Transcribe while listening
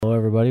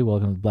everybody.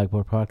 Welcome to the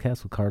Blackboard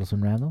Podcast with Carlos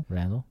and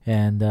Randall.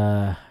 And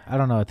I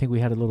don't know. I think we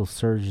had a little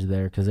surge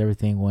there because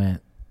everything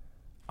went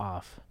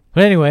off.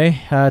 But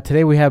anyway,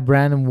 today we have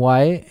Brandon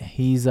White.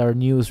 He's our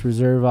newest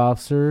reserve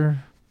officer.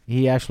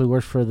 He actually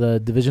works for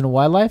the Division of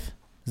Wildlife.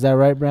 Is that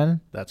right,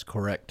 Brandon? That's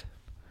correct.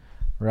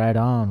 Right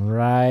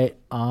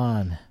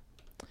on.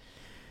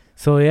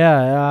 So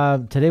yeah,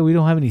 today we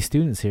don't have any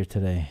students here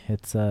today.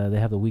 It's they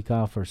have the week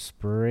off for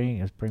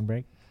spring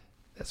break.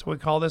 That's what we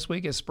call this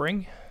week is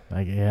spring.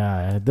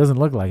 Yeah, it doesn't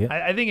look like it.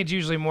 I think it's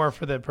usually more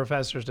for the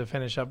professors to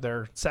finish up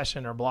their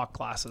session or block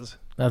classes.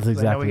 That's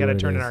exactly I know we got to what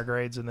turn it in is. our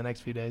grades in the next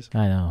few days.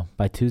 I know.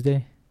 By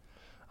Tuesday?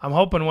 I'm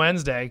hoping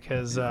Wednesday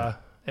because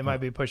it might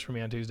be pushed for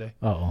me on Tuesday.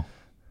 Uh-oh.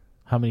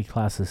 How many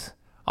classes?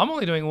 I'm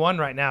only doing one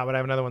right now, but I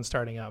have another one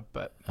starting up.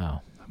 But Oh,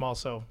 I'm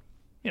also,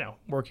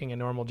 working a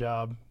normal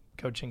job,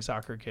 coaching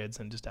soccer kids,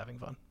 and just having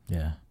fun.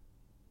 yeah.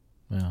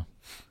 Well,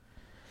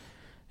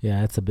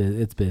 yeah, it's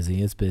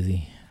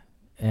busy.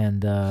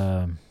 And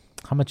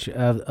how much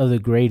of the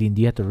grading,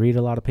 do you have to read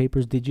a lot of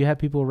papers? Did you have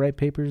people write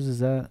papers? Is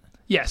that?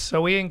 Yes, so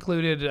we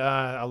included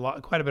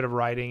quite a bit of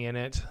writing in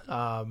it.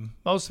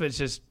 Most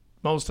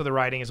of the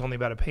writing is only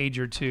about a page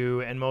or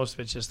two, and most of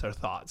it's just their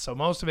thoughts. So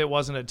most of it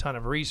wasn't a ton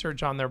of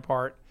research on their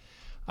part.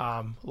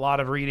 A lot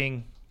of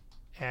reading,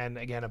 and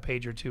again, a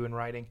page or two in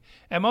writing.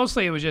 And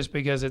mostly it was just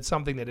because it's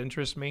something that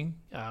interests me.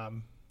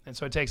 And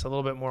so it takes a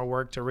little bit more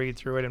work to read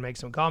through it and make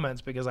some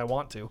comments because I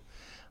want to.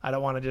 I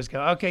don't want to just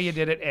go, okay, you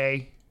did it,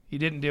 A. You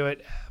didn't do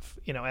it,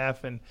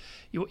 F. And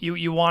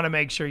you want to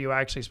make sure you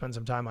actually spend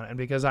some time on it. And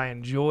because I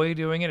enjoy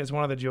doing it, it's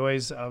one of the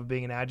joys of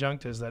being an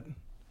adjunct is that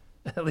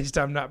at least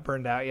I'm not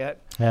burned out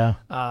yet. Yeah.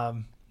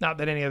 Not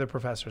that any other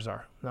professors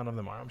are. None of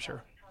them are, I'm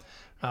sure.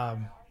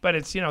 But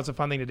it's, it's a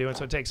fun thing to do, and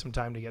so it takes some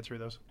time to get through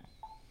those.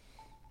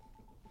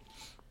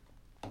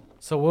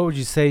 So what would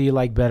you say you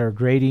like better,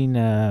 grading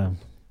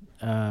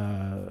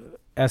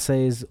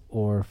essays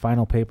or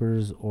final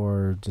papers,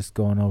 or just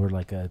going over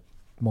like a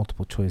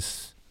multiple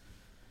choice?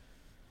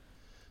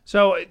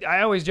 So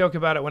I always joke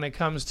about it when it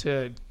comes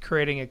to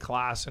creating a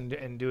class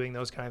and doing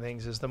those kind of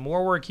things is the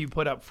more work you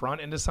put up front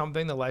into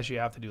something, the less you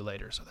have to do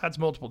later. So that's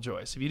multiple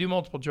choice. If you do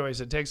multiple choice,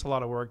 it takes a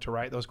lot of work to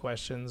write those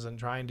questions and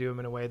try and do them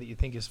in a way that you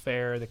think is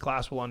fair. The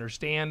class will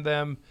understand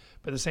them,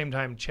 but at the same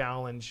time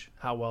challenge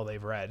how well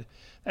they've read.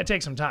 That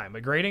takes some time.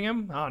 But grading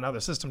them, oh no,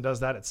 the system does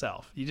that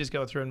itself. You just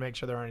go through and make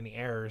sure there aren't any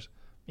errors.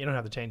 You don't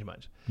have to change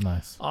much.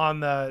 Nice.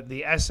 On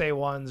the essay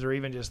ones or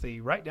even just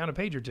the write down a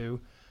page or two,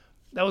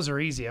 those are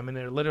easy. I mean,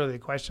 they're literally the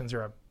questions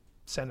are a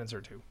sentence or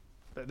two.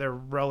 They're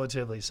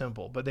relatively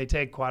simple, but they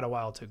take quite a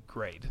while to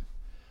grade.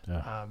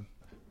 Yeah.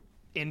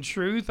 In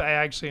truth, I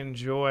actually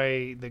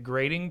enjoy the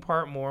grading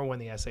part more when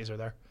the essays are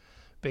there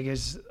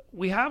because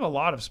we have a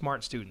lot of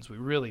smart students. We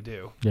really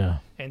do. Yeah.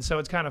 And so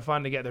it's kind of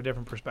fun to get their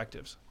different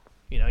perspectives.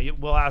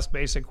 We'll ask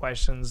basic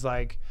questions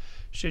like,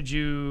 should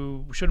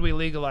we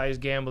legalize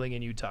gambling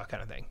in Utah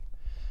kind of thing?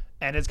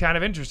 And it's kind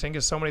of interesting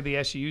because so many of the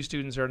SUU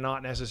students are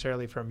not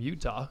necessarily from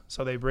Utah,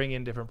 so they bring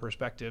in different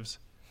perspectives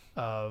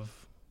of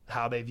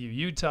how they view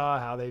Utah,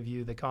 how they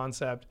view the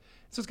concept.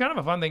 So it's kind of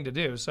a fun thing to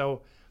do.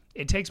 So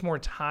it takes more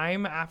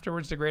time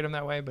afterwards to grade them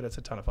that way, but it's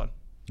a ton of fun.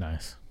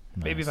 Nice.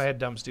 Maybe if I had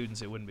dumb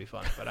students, it wouldn't be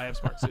fun, but I have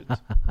smart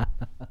students.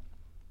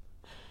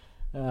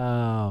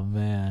 Oh,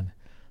 man.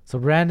 So,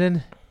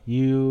 Brandon,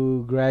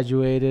 you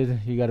graduated.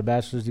 You got a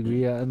bachelor's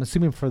degree. I'm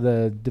assuming for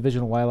the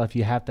Division of Wildlife,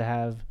 you have to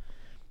have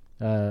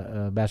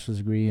a bachelor's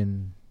degree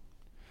in.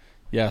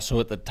 Yeah, so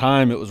at the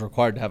time it was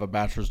required to have a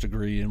bachelor's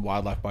degree in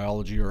wildlife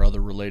biology or other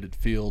related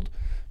field,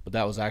 but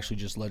that was actually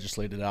just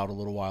legislated out a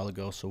little while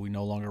ago, so we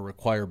no longer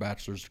require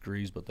bachelor's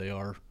degrees, but they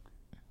are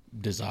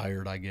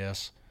desired, I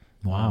guess.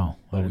 Wow.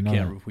 But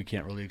we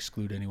can't really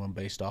exclude anyone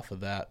based off of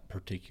that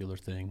particular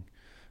thing.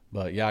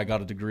 But yeah, I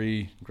got a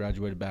degree,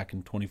 graduated back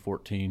in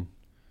 2014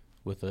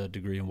 with a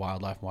degree in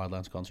wildlife and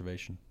wildlands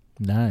conservation.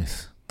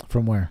 Nice.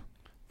 From where?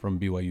 From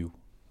BYU.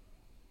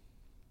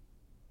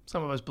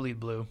 Some of us bleed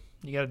blue.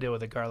 You got to deal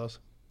with it, Carlos.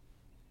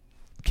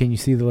 Can you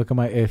see the look on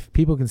if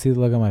people can see the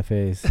look on my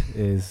face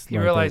is You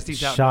like realize a he's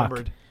shock.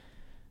 outnumbered.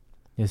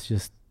 It's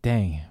just,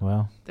 dang,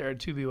 well, There are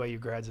 2 BYU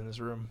grads in this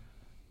room.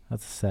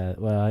 that's sad.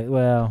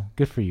 Well,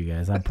 good for you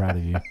guys. I'm proud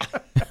of you.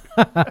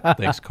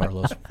 Thanks,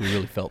 Carlos. We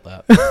really felt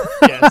that.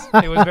 Yes,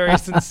 it was very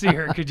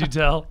sincere. Could you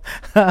tell?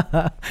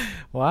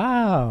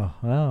 Wow.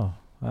 Wow.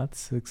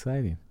 That's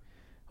exciting.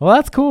 Well,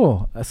 that's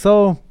cool.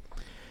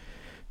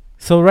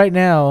 So right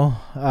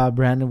now,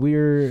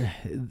 Brandon,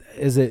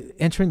 is it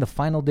entering the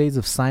final days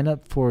of sign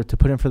up to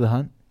put in for the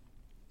hunt?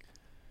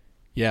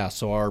 Yeah,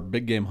 so our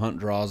big game hunt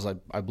draws,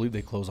 I believe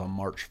they close on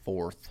March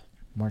 4th.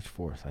 March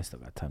 4th. I still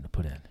got time to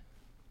put in.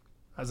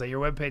 I was like, your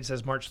webpage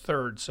says March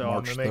 3rd, so March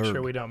I'm going to make 3rd.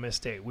 sure we don't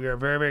misstate. We are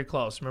very, very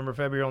close. Remember,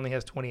 February only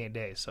has 28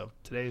 days, so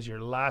today is your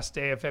last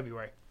day of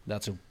February.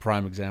 That's a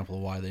prime example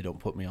of why they don't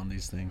put me on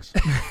these things.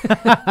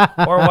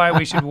 Or why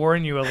we should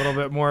warn you a little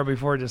bit more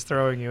before just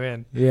throwing you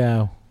in.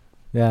 Yeah,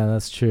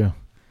 that's true.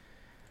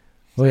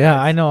 Well, yeah,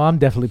 I know I'm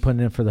definitely putting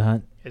in for the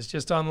hunt. It's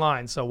just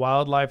online, so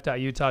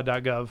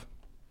wildlife.utah.gov.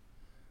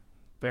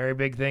 Very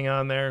big thing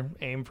on there.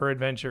 Aim for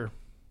adventure.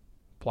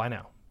 Apply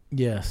now.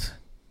 Yes.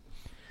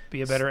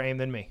 Be a better aim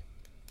than me.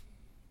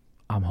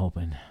 I'm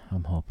hoping.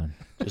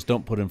 Just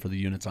don't put in for the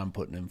units I'm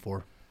putting in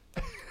for.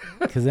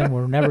 Because then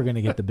we're never going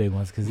to get the big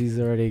ones because he's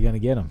already going to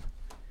get them.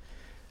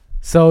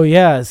 So,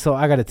 yeah. So,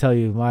 I got to tell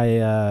you,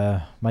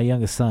 my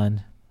youngest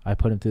son, I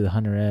put him through the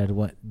Hunter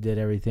Ed, did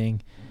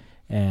everything.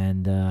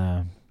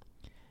 And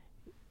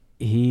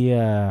he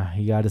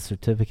got his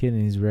certificate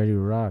and he's ready to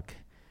rock.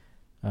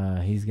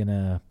 He's going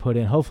to put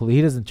in, hopefully,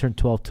 he doesn't turn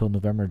 12 till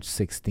November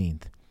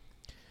 16th.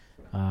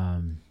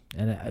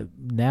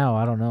 Now,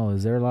 I don't know,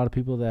 is there a lot of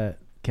people that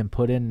can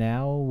put in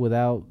now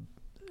without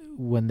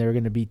when they're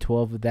going to be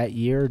 12 that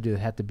year? Do they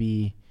have to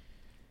be,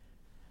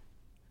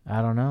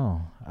 I don't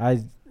know.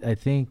 I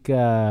think,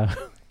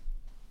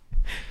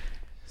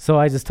 so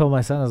I just told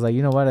my son, I was like,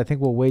 you know what, I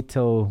think we'll wait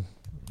till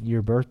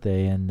your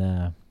birthday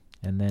and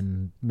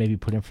then maybe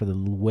put in for the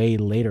way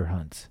later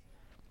hunts.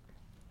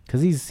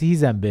 Because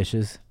he's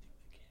ambitious.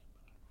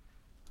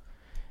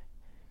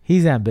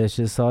 He's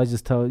ambitious, so I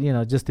just told,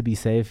 just to be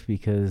safe,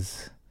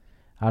 because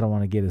I don't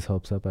want to get his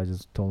hopes up. I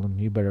just told him,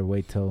 you better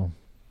wait till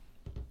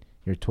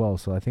you're 12.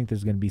 So I think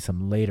there's going to be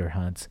some later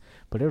hunts,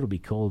 but it'll be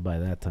cold by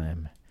that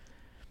time.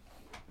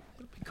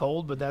 It'll be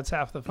cold, but that's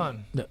half the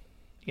fun. No.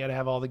 You got to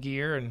have all the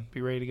gear and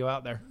be ready to go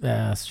out there.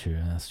 Yeah, that's true.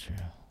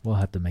 We'll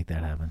have to make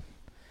that happen.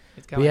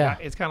 It's kind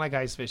of like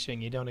ice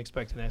fishing. You don't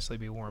expect to necessarily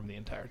be warm the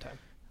entire time.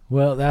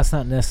 Well, that's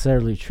not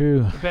necessarily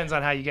true. Depends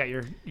on how you got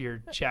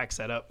your shack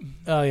set up.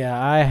 Oh yeah,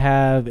 I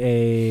have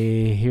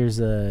here's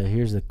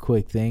a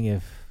quick thing.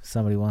 If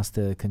somebody wants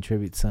to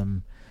contribute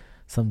some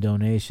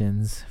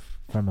donations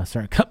from a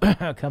certain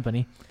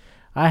company,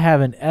 I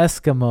have an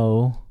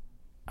Eskimo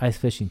ice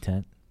fishing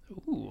tent.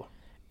 Ooh.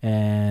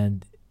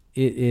 And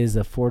it is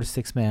a 4 to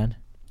 6 man,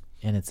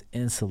 and it's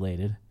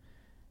insulated.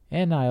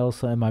 And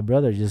my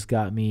brother just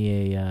got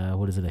me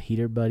a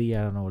heater buddy?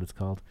 I don't know what it's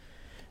called.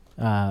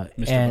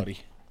 Mr. Buddy.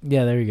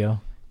 Yeah, there you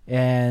go.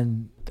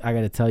 And I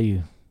got to tell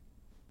you,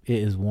 it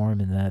is warm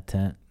in that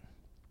tent.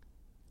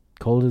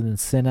 Colder than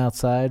sin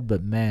outside,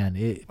 but man,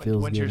 it feels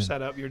good. Once you're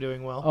set up, you're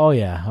doing well. Oh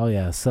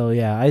yeah. So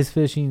yeah, ice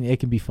fishing, it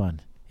can be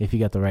fun if you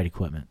got the right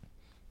equipment.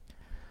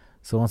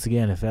 So once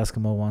again, if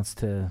Eskimo wants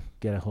to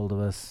get a hold of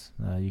us,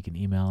 you can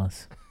email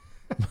us,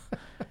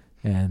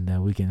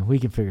 and we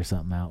can figure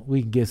something out.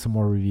 We can get some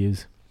more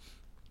reviews,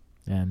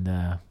 and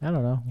I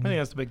don't know. I think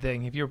that's the big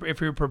thing. If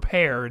you're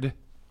prepared,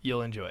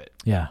 you'll enjoy it.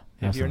 Yeah.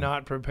 If absolutely. you're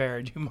not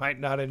prepared, you might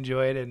not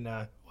enjoy it. And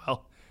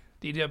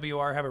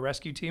DWR have a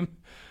rescue team.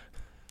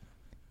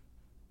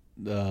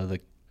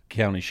 The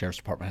county sheriff's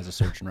department has a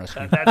search and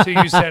rescue. That's who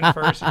you send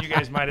first, and you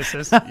guys might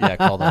assist. Yeah,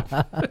 call them.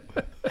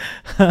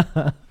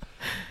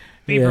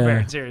 Be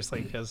prepared,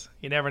 seriously, because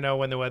you never know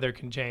when the weather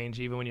can change,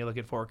 even when you look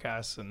at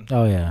forecasts. And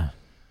oh yeah,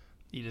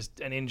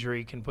 an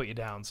injury can put you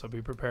down. So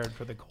be prepared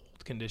for the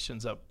cold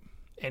conditions up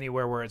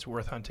anywhere where it's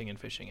worth hunting and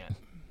fishing at.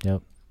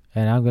 Yep.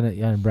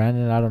 And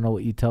Brandon, I don't know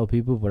what you tell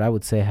people, but I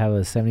would say have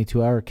a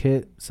 72-hour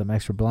kit, some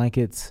extra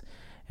blankets,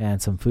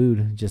 and some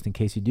food just in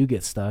case you do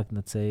get stuck.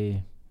 Let's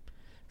say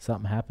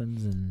something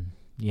happens and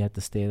you have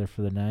to stay there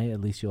for the night. At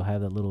least you'll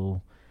have that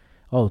little.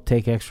 Oh,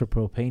 take extra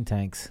propane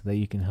tanks that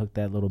you can hook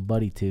that little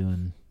buddy to,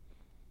 and.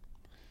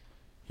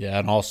 Yeah,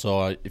 and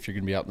also if you're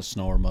gonna be out in the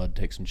snow or mud,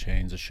 take some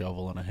chains, a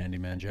shovel, and a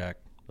handyman jack.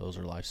 Those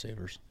are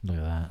lifesavers. Look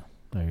at that.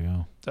 There you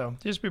go. So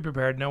just be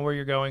prepared. Know where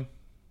you're going.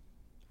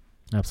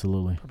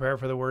 Absolutely. Prepare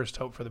for the worst,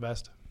 hope for the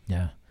best.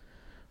 Yeah.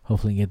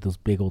 Hopefully you get those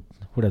big old,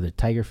 what are the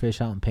tiger fish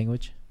out in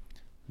Pingwich?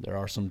 There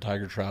are some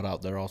tiger trout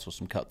out there, also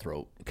some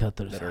cutthroat.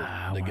 Cutthroats.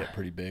 They get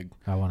pretty big.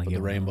 I want to get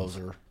the rainbows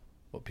are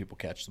what people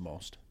catch the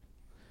most.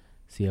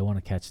 See, I want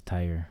to catch a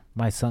tiger.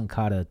 My son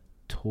caught a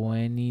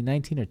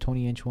 19 or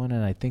 20 inch one,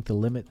 and I think the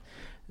limit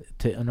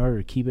in order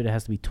to keep it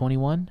has to be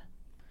 21,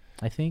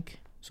 I think.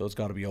 So it's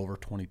got to be over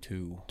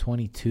 22.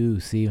 22.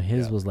 See,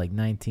 his was like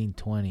 19,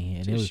 20.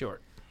 And Too it was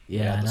short.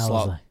 Yeah,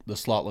 the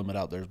slot limit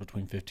out there is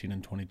between 15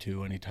 and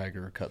 22. Any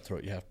tiger or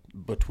cutthroat,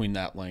 between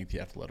that length, you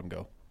have to let them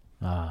go.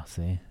 Ah,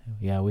 see.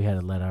 Yeah, we had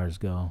to let ours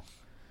go.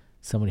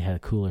 Somebody had a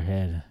cooler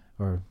head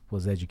or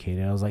was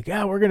educated. I was like,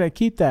 yeah, we're going to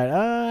keep that.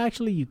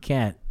 Actually, you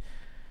can't.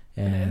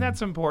 And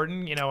that's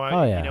important.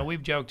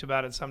 We've joked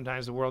about it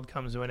sometimes. The world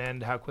comes to an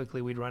end, how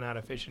quickly we'd run out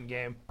of fish and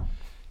game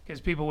because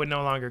people would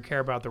no longer care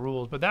about the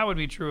rules. But that would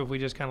be true if we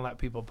just kind of let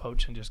people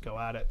poach and just go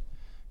at it.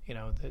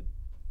 The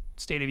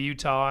state of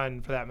Utah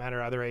and, for that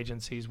matter, other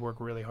agencies work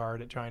really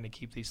hard at trying to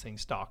keep these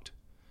things stocked.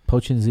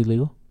 Poaching is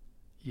illegal?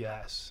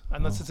 Yes,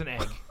 unless it's an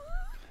egg.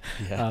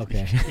 Yeah.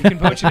 Okay. You can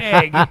poach an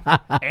egg.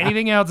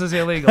 Anything else is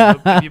illegal.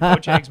 But if you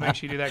poach eggs, make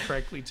sure you do that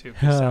correctly, too,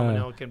 because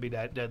salmonella can be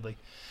deadly.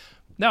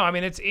 No, I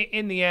mean, it's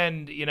in the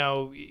end,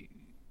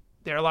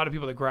 there are a lot of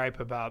people that gripe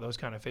about those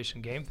kind of fish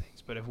and game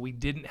things. But if we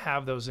didn't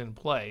have those in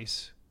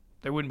place,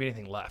 there wouldn't be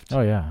anything left.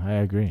 Oh, yeah, I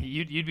agree.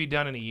 You'd be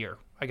done in a year.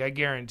 Like, I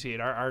guarantee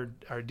it. Our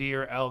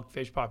deer, elk,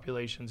 fish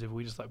populations, if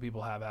we just let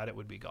people have at it,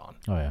 would be gone.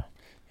 Oh, yeah.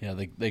 Yeah,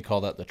 they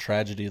call that the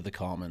tragedy of the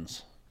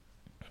commons.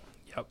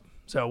 Yep.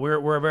 So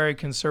we're a very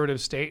conservative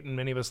state, and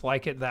many of us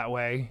like it that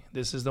way.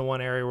 This is the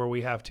one area where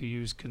we have to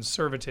use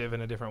conservative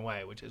in a different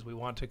way, which is we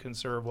want to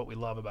conserve what we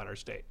love about our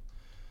state.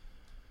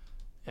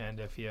 And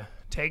if you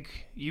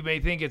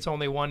may think it's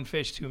only one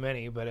fish too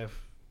many, but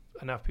if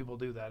enough people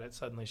do that, it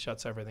suddenly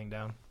shuts everything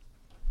down.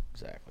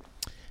 Exactly.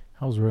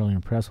 I was really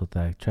impressed with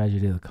that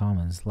Tragedy of the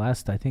Commons.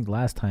 Last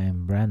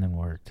time Brandon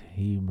worked,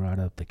 he brought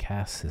up the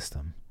cast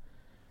system.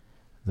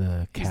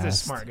 He's the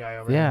smart guy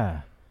over there.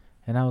 Yeah.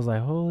 And I was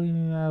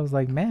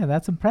like, man,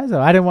 that's impressive.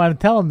 I didn't want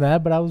to tell him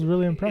that, but I was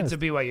really impressed.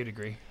 It's a BYU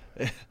degree.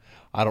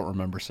 I don't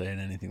remember saying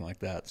anything like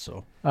that.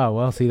 So. Oh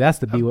well, see, that's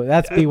BYU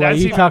That's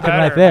talking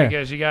better, right there.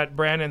 Because you got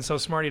Brandon so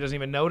smart he doesn't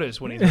even notice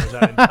when he throws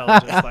out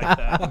intelligence like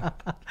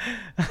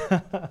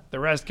that. The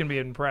rest can be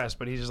impressed,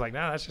 but he's just like,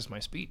 nah, that's just my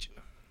speech.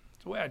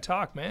 It's the way I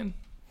talk, man.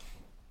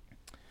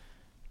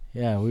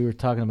 Yeah, we were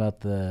talking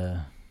about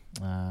the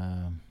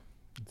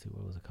let's see,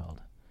 what was it called?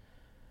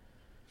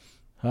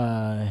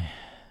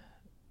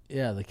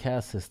 The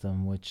caste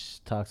system,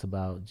 which talks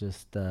about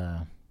just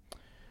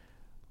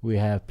we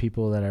have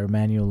people that are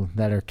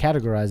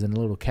categorized in a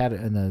little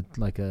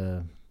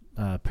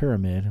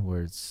pyramid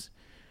where it's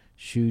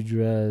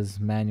Shudras,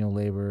 manual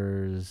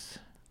laborers,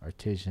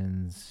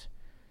 artisans,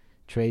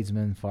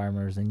 tradesmen,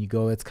 farmers, and you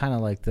go. It's kind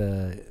of like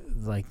the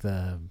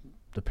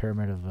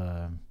pyramid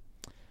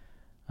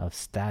of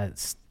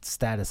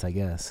status, I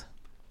guess.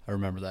 I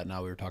remember that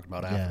now. We were talking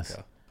about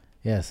Africa.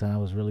 Yes, and I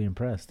was really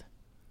impressed.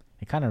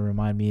 It kind of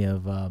reminded me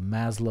of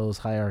Maslow's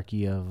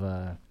hierarchy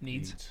of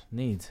needs.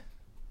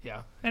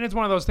 Yeah, and it's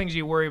one of those things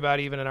you worry about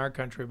even in our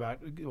country about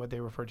what they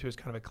refer to as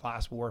kind of a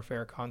class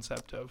warfare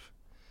concept of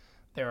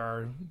there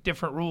are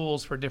different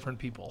rules for different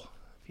people.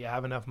 If you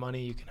have enough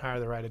money, you can hire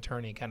the right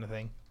attorney kind of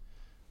thing.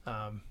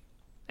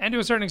 And to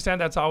a certain extent,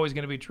 that's always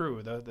going to be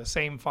true. The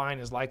same fine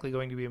is likely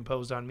going to be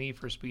imposed on me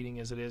for speeding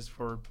as it is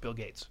for Bill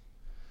Gates.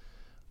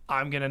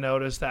 I'm going to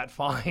notice that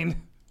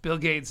fine. Bill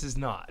Gates is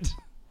not.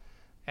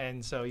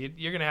 And so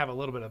you're going to have a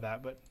little bit of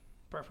that, but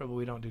preferably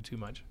we don't do too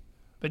much.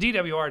 But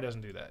DWR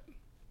doesn't do that.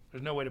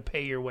 There's no way to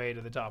pay your way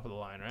to the top of the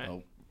line, right?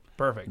 Nope.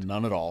 Perfect.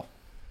 None at all.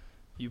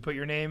 You put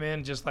your name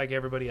in just like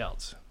everybody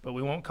else. But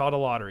we won't call it a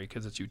lottery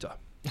because it's Utah.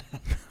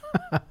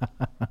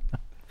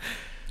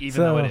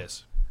 Even though it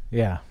is.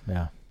 Yeah.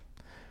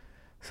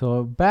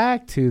 So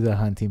back to the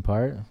hunting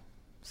part.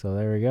 So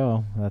there we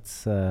go.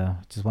 That's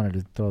just wanted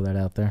to throw that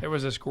out there. There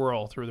was a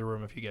squirrel through the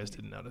room if you guys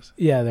didn't notice.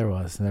 Yeah, there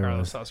was.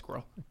 Carlos saw a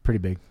squirrel. Pretty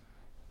big.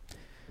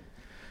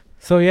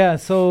 So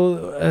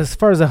as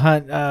far as a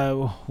hunt,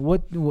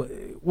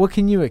 what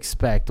can you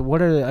expect?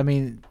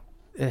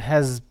 It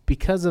has,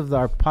 because of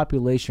our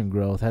population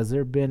growth, has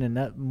there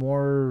been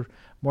more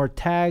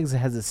tags?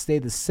 Has it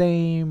stayed the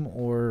same,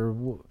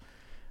 or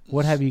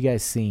what have you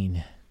guys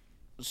seen?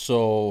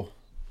 So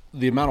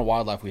the amount of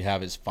wildlife we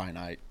have is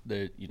finite.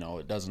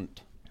 It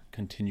doesn't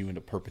continue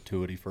into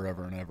perpetuity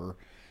forever and ever.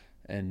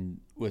 And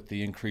with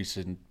the increase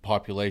in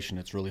population,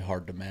 it's really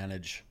hard to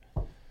manage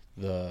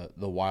the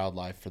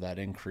wildlife for that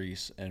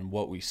increase. And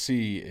what we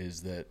see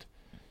is that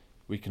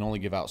we can only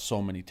give out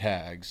so many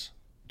tags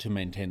to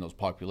maintain those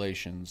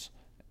populations,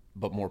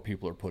 but more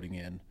people are putting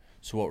in.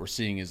 So what we're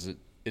seeing is it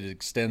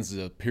extends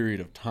the period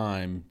of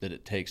time that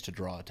it takes to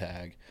draw a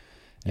tag.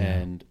 Yeah.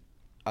 And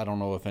I don't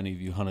know if any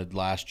of you hunted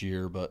last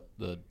year, but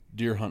the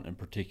deer hunt in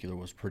particular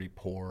was pretty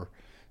poor.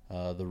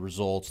 The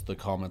results, the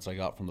comments I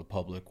got from the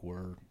public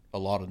were a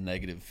lot of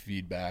negative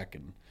feedback,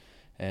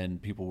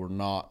 and people were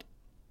not,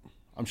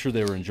 I'm sure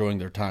they were enjoying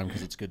their time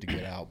because it's good to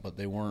get out, but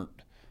they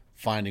weren't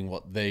finding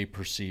what they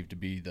perceived to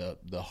be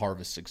the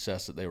harvest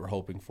success that they were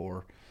hoping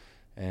for.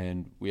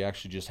 And we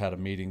actually just had a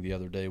meeting the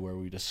other day where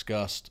we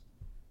discussed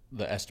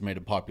the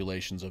estimated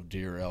populations of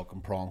deer, elk,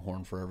 and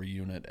pronghorn for every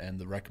unit, and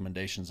the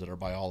recommendations that our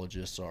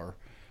biologists are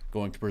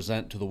going to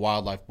present to the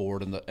wildlife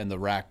board and the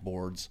RAC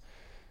boards,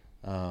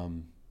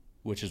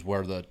 which is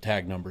where the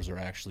tag numbers are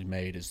actually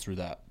made, is through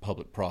that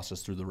public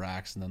process through the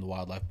RACs and then the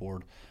wildlife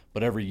board.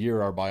 But every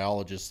year our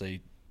biologists,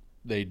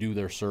 they do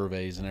their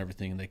surveys and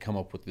everything, and they come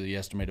up with the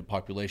estimated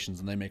populations,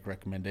 and they make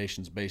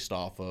recommendations based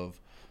off of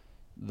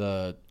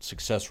the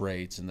success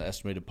rates and the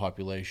estimated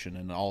population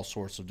and all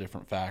sorts of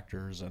different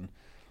factors.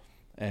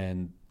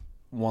 And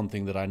one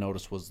thing that I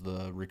noticed was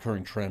the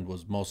recurring trend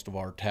was most of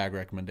our tag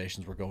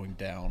recommendations were going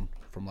down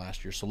from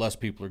last year. So less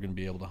people are going to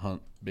be able to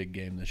hunt big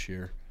game this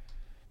year.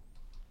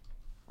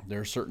 There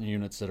are certain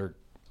units that are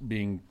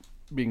being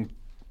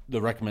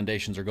the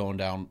recommendations are going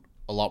down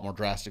a lot more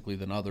drastically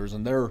than others,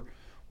 and there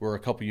were a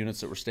couple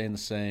units that were staying the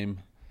same,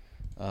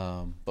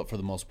 but for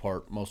the most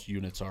part, most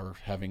units are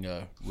having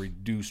a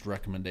reduced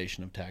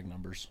recommendation of tag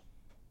numbers.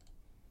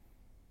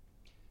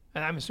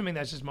 And I'm assuming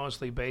that's just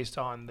mostly based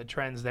on the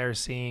trends they're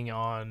seeing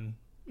on,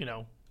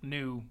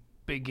 new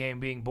big game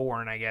being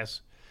born, I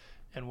guess,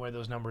 and where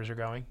those numbers are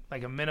going.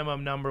 Like a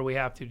minimum number we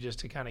have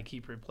to kind of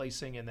keep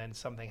replacing, and then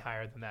something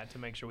higher than that to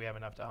make sure we have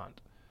enough to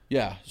hunt.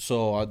 Yeah,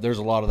 so there's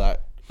a lot of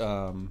that,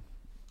 a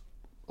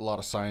lot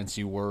of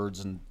sciencey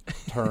words and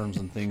terms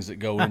and things that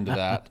go into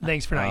that.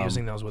 Thanks for not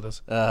using those with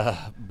us.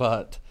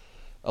 But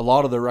a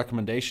lot of their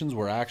recommendations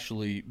were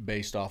actually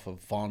based off of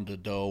fawn to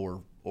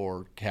doe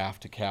or calf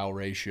to cow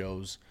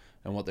ratios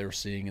and what they were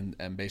seeing,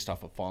 and based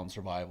off of fawn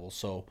survival.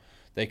 So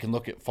they can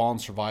look at fawn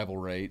survival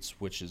rates,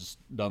 which is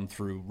done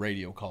through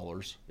radio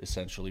collars,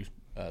 essentially.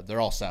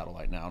 They're all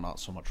satellite now, not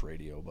so much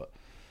radio, but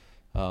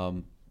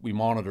we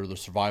monitor the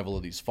survival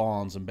of these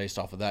fawns, and based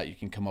off of that, you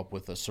can come up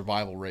with a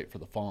survival rate for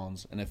the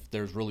fawns. And if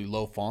there's really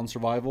low fawn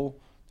survival,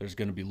 there's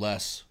going to be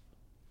less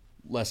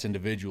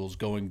individuals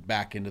going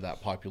back into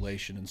that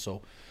population. And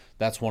so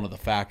that's one of the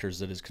factors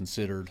that is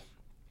considered.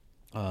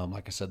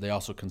 Like I said, they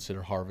also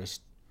consider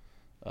harvest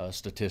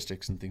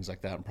statistics and things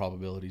like that and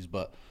probabilities,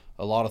 but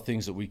a lot of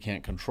things that we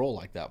can't control,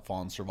 like that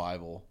fawn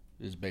survival,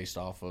 is based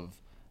off of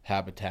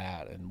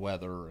habitat and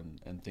weather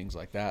and things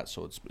like that.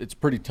 So it's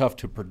pretty tough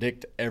to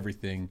predict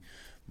everything,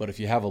 but if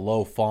you have a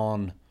low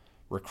fawn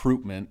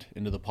recruitment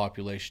into the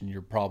population,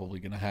 you're probably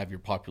going to have your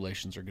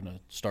populations are going to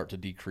start to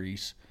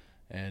decrease.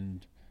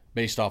 And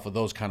based off of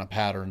those kind of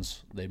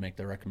patterns, they make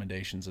their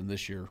recommendations, and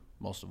this year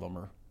most of them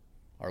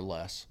are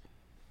less.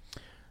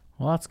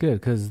 Well, that's good,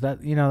 because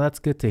that's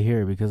good to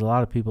hear, because a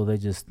lot of people, they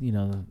just,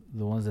 the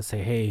ones that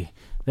say, hey,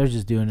 they're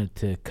just doing it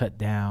to cut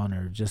down,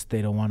 or just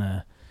they don't want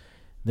to.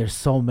 There's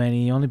so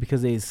many, only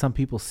because some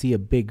people see a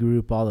big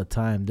group all the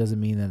time doesn't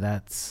mean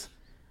that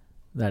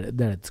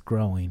it's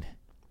growing.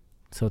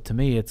 So to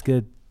me, it's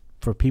good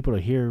for people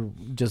to hear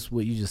just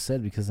what you just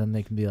said, because then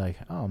they can be like,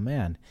 oh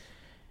man,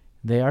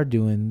 they're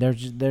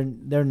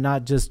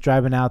not just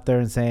driving out there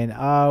and saying,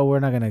 oh, we're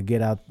not gonna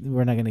give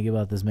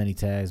out this many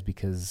tags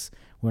because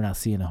we're not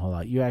seeing a whole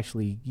lot. You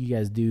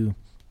guys do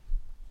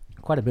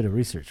quite a bit of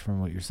research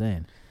from what you're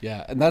saying.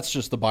 Yeah, and that's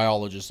just the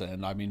biologist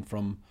end. I mean,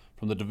 from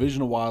the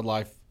Division of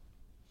Wildlife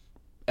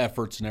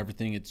efforts and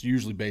everything, it's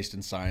usually based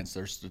in science.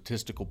 There's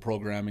statistical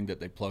programming that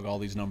they plug all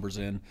these numbers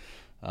in.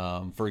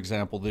 For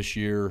example, this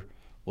year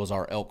was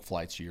our elk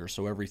flights year.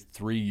 So every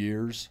 3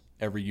 years,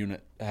 every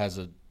unit has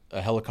a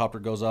helicopter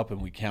goes up,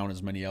 and we count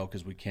as many elk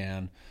as we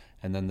can.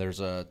 And then there's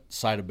a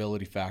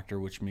sightability factor,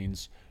 which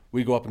means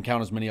we go up and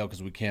count as many elk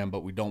as we can, but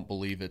we don't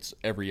believe it's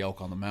every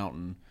elk on the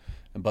mountain.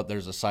 But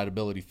there's a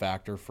sightability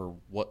factor for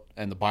what,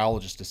 and the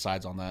biologist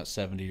decides on that,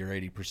 70 or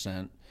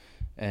 80%.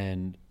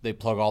 And they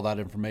plug all that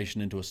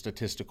information into a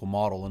statistical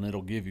model, and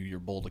it'll give you your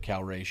bull to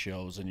cow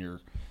ratios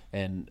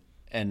and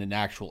an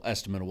actual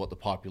estimate of what the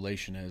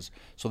population is.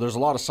 So there's a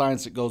lot of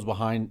science that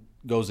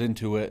goes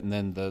into it, and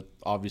then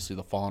obviously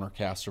the fawn or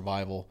calf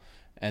survival,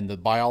 and the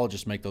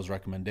biologists make those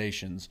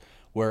recommendations.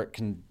 Where it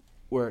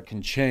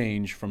can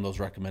change from those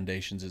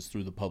recommendations is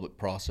through the public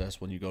process.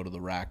 When you go to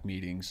the RAC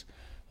meetings,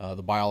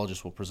 the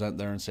biologist will present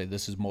there and say,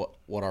 this is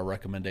what our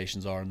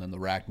recommendations are, and then the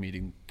RAC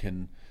meeting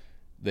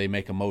they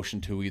make a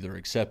motion to either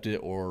accept it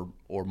or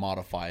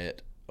modify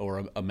it,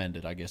 or amend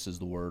it, I guess is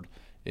the word,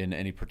 in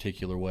any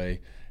particular way.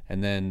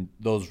 And then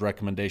those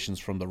recommendations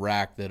from the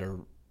RAC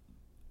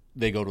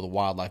they go to the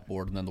Wildlife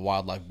Board, and then the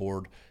Wildlife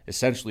Board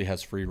essentially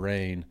has free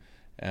reign,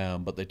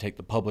 but they take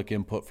the public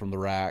input from the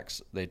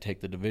RACs, they take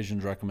the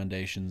division's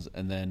recommendations,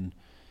 and then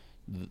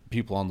the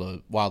people on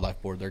the Wildlife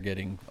Board, they're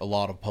getting a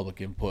lot of public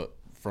input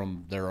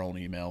from their own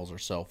emails or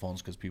cell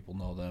phones because people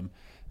know them.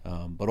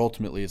 But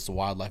ultimately, it's the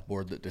Wildlife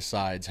Board that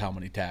decides how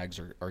many tags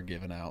are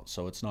given out.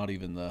 So it's not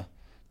even the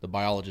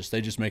biologists.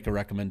 They just make a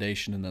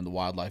recommendation, and then the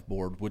Wildlife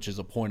Board, which is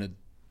appointed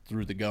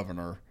through the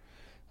governor,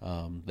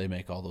 they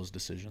make all those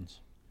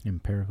decisions.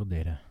 Empirical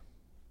data.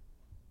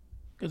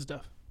 Good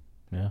stuff.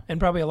 Yeah. And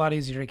probably a lot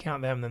easier to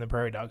count them than the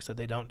prairie dogs that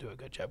they don't do a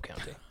good job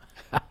counting.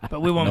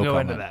 But we won't go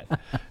into that.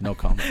 No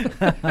comment.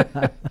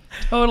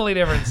 Totally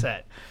different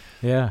set.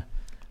 Yeah.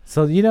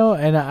 So,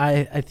 and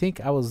I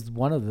think I was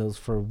one of those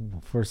for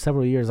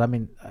several years. I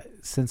mean,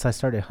 since I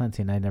started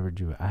hunting, I never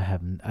drew.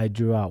 I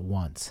drew out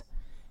once,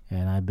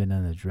 and I've been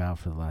in the drought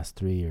for the last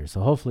 3 years.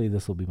 So hopefully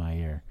this will be my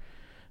year.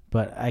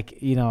 But I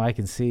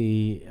can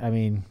see, I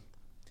mean,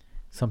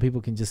 some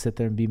people can just sit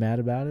there and be mad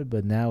about it,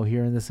 but now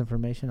hearing this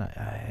information,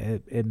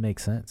 it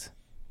makes sense.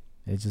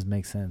 It just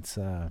makes sense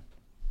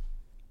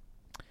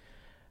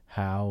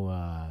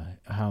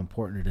how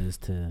important it is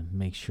to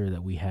make sure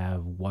that we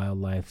have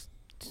wildlife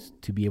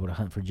to be able to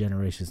hunt for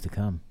generations to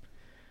come.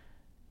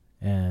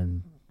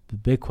 And the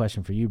big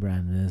question for you,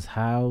 Brandon, is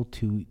how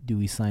do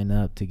we sign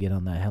up to get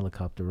on that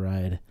helicopter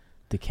ride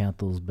to count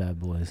those bad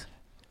boys?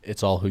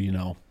 It's all who you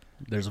know.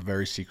 There's a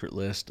very secret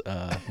list.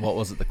 What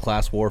was it? The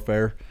class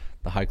warfare,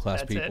 the high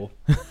class people.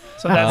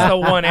 So that's the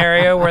one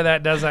area where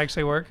that does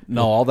actually work?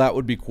 No, all that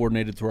would be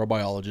coordinated through our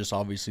biologists.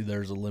 Obviously,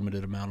 there's a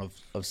limited amount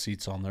of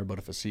seats on there, but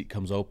if a seat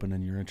comes open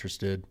and you're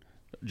interested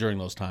during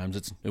those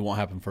times, it won't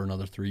happen for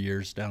another 3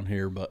 years down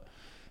here. But,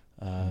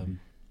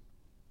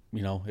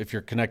 if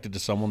you're connected to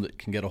someone that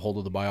can get a hold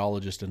of the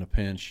biologist in a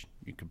pinch,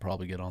 you could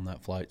probably get on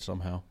that flight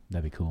somehow.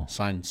 That'd be cool.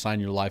 Sign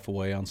your life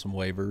away on some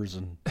waivers,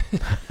 and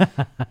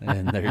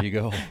and there you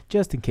go.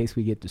 Just in case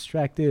we get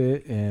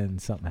distracted and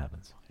something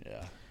happens.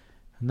 Yeah.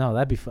 No,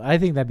 that'd be fun. I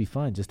think that'd be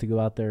fun just to go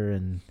out there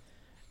and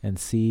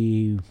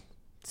see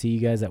you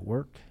guys at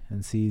work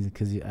and see,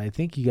 because I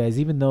think you guys,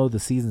 even though the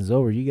season's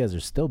over, you guys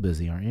are still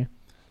busy, aren't you?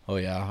 Oh,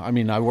 yeah. I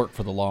mean, I work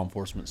for the law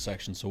enforcement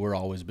section, so we're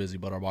always busy,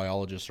 but our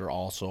biologists are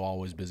also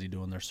always busy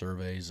doing their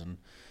surveys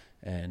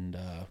and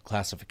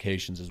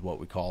classifications is what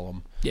we call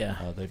them.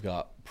 Yeah. They've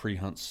got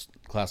pre-hunt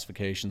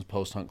classifications,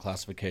 post-hunt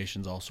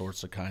classifications, all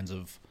sorts of kinds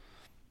of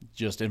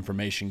just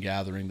information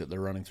gathering that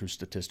they're running through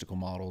statistical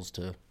models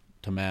to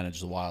manage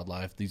the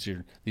wildlife. These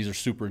are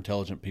super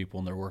intelligent people,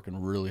 and they're working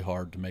really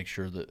hard to make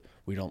sure that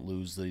we don't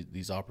lose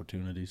these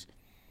opportunities.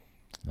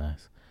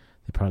 Nice.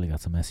 They probably got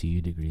some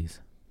SUU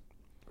degrees.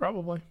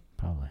 Probably.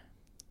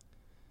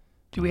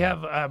 Do we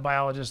have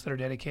biologists that are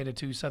dedicated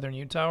to Southern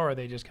Utah, or are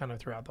they just kind of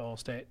throughout the whole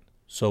state?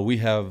 So we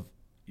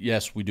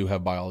do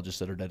have biologists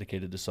that are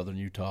dedicated to Southern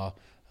Utah.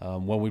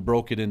 When we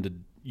broke it into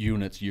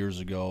units years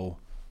ago,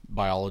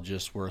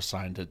 biologists were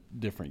assigned to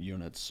different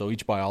units. So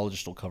each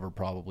biologist will cover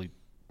probably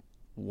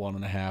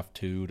 1.5,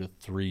 2 to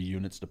 3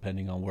 units,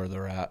 depending on where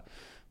they're at.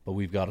 But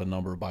we've got a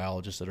number of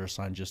biologists that are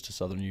assigned just to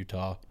Southern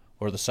Utah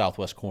or the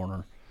southwest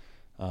corner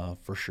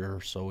for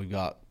sure. So we've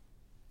got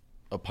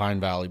a Pine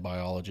Valley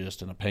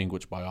biologist and a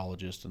Panguitch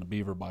biologist and a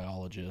beaver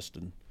biologist,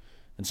 and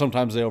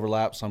sometimes they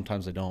overlap,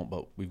 sometimes they don't,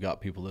 but we've got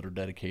people that are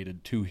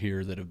dedicated to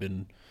here that have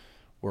been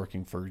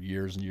working for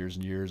years and years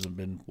and years and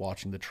been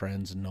watching the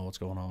trends and know what's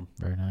going on.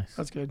 Very nice.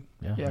 That's good.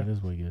 Yeah, that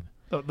is really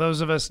good.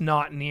 Those of us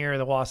not near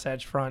the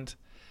Wasatch Front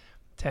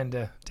tend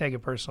to take it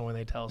personal when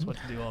they tell us what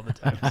to do all the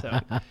time. So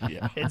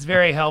Yeah. it's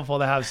very helpful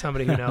to have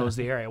somebody who knows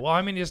the area. Well,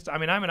 I'm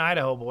an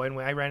Idaho boy, and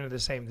I ran into the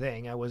same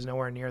thing. I was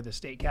nowhere near the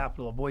state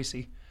capital of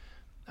Boise.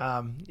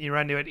 You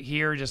run into it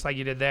here just like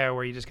you did there,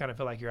 where you just kind of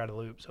feel like you're out of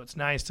the loop. So it's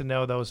nice to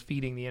know those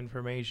feeding the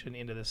information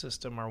into the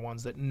system are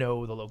ones that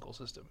know the local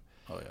system.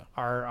 Oh, yeah.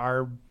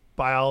 Our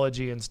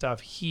biology and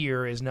stuff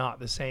here is not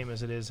the same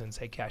as it is in,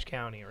 say, Cache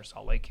County or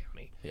Salt Lake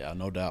County. Yeah,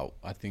 no doubt.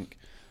 I think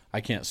I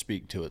can't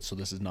speak to it, so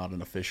this is not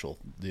an official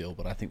deal,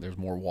 but I think there's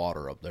more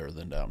water up there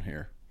than down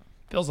here.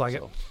 Feels like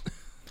So, it.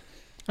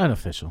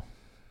 Unofficial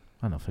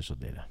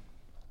data.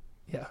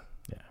 Yeah.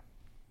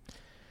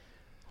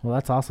 Well,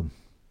 that's awesome.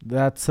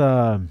 That's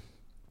now,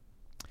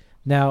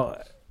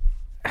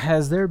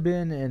 has there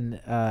been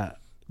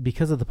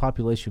because of the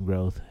population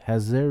growth,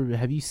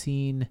 have you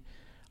seen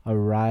a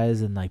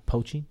rise in like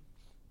poaching?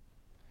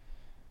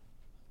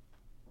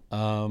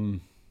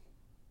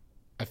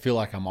 I feel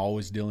like I'm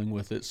always dealing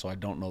with it, so I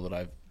don't know that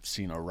I've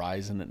seen a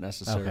rise in it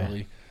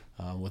necessarily.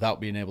 Without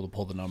being able to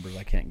pull the numbers,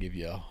 I can't give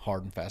you a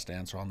hard and fast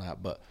answer on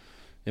that. But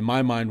in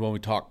my mind, when we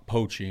talk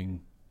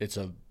poaching, it's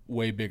a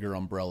way bigger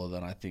umbrella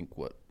than I think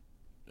what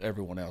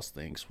everyone else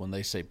thinks. When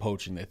they say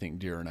poaching, they think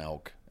deer and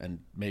elk and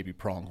maybe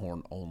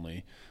pronghorn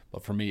only.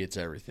 But for me, it's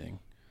everything.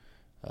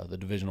 The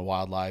Division of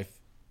Wildlife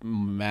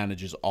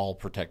manages all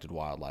protected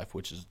wildlife,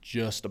 which is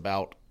just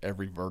about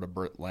every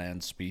vertebrate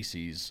land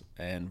species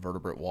and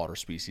vertebrate water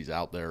species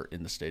out there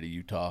in the state of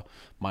Utah,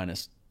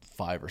 minus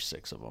 5 or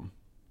 6 of them,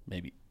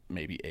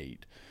 maybe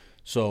 8.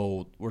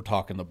 So we're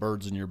talking the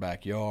birds in your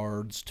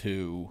backyards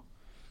to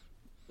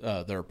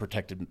they're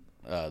protected,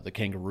 the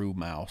kangaroo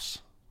mouse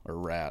or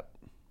rat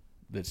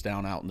that's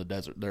down out in the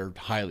desert. They're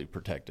highly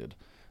protected.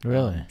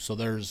 Really? So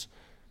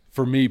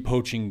for me,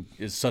 poaching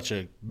is such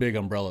a big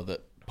umbrella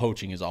that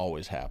poaching is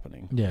always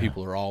happening. Yeah.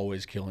 People are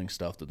always killing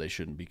stuff that they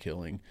shouldn't be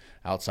killing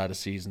outside of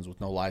seasons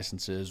with no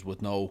licenses,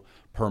 with no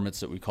permits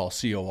that we call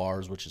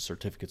CORs, which is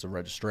certificates of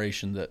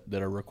registration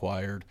that are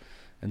required.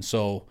 And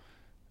so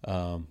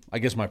I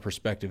guess my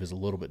perspective is a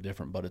little bit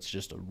different, but it's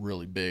just a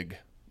really big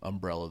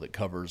umbrella that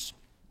covers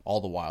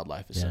all the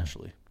wildlife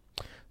essentially.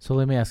 Yeah. So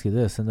let me ask you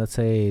this, and let's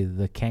say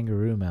the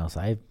kangaroo mouse,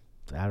 I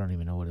don't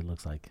even know what it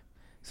looks like.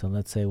 So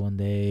let's say one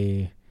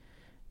day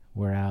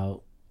we're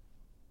out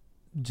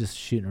just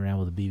shooting around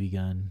with a BB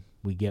gun.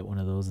 We get one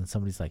of those and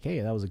somebody's like, hey,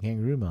 that was a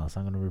kangaroo mouse.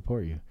 I'm going to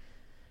report you.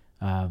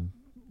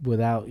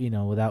 Without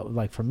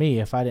like for me,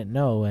 if I didn't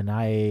know and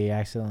I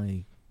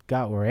accidentally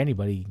got where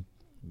anybody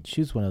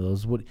shoots one of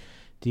those,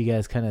 do you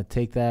guys kind of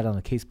take that on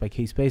a case by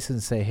case basis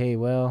and say, hey,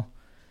 well,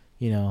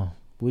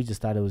 we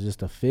just thought it was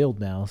just a field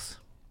mouse.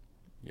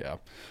 Yeah.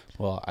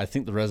 Well, I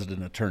think the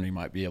resident attorney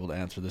might be able to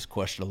answer this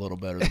question a little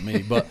better than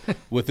me. But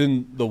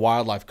within the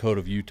Wildlife Code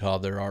of Utah,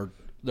 there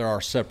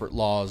are separate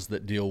laws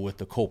that deal with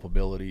the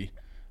culpability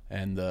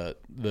and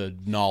the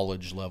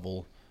knowledge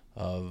level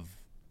of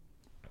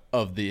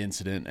the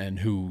incident and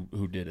who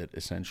did it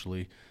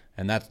essentially.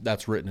 And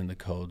that's written in the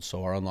code.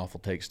 So our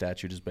unlawful take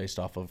statute is based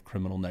off of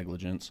criminal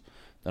negligence.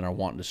 Then our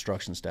wanton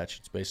destruction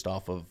statute is based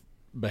off of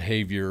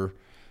behavior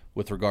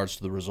with regards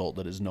to the result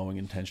that is knowing,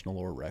 intentional,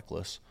 or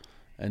reckless.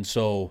 And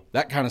so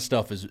that kind of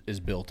stuff is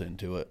built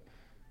into it.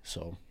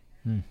 So,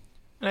 And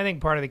I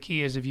think part of the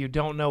key is if you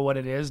don't know what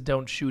it is,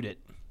 don't shoot it.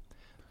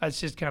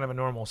 That's just kind of a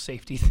normal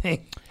safety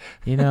thing.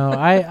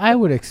 I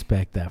would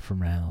expect that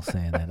from Randall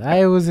saying that.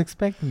 I was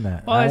expecting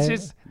that. Well, it's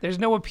just there's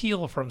no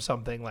appeal from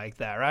something like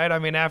that, right? I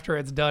mean, after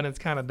it's done, it's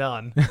kind of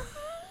done.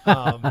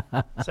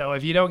 So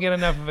if you don't get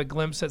enough of a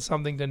glimpse at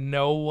something to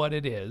know what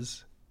it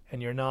is,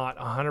 and you're not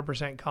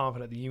 100%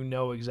 confident that you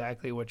know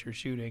exactly what you're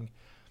shooting,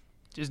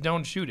 just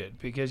don't shoot it.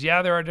 Because,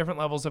 there are different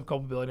levels of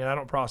culpability, and I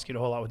don't prosecute a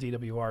whole lot with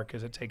DWR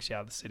because it takes you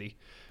out of the city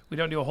We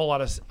don't do a whole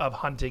lot of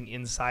hunting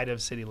inside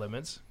of city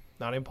limits.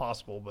 Not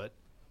impossible, but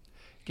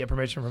get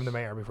permission from the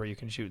mayor before you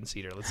can shoot in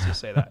Cedar. Let's just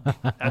say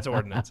that. That's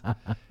ordinance.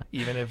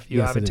 Even if you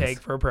Yes, have a it take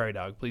is. for a prairie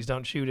dog, please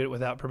don't shoot it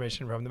without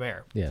permission from the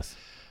mayor. Yes.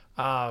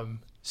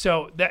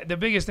 So that's the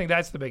biggest thing.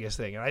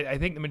 And I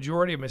think the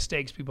majority of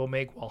mistakes people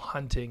make while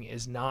hunting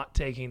is not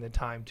taking the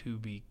time to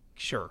be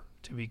sure,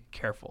 to be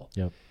careful.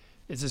 Yep.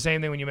 It's the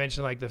same thing when you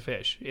mention like the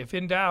fish. If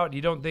in doubt,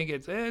 you don't think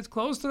it's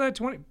close to that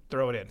 20,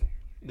 throw it in.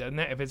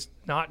 If it's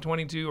not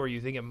 22 or you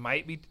think it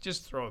might be,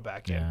 just throw it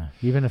back in. Yeah.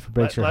 Even if it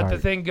breaks your Let heart.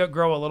 the thing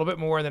grow a little bit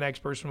more, and the next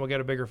person will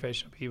get a bigger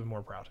fish and be even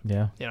more proud.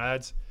 Yeah.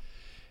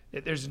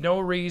 There's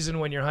no reason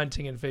when you're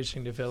hunting and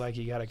fishing to feel like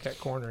you got to cut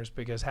corners,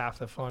 because half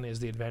the fun is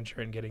the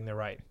adventure and getting the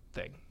right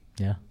thing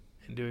Yeah.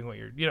 and doing what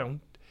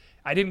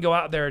I didn't go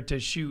out there to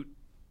shoot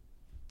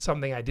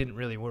something I didn't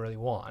really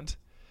want.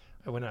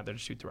 I went out there to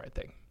shoot the right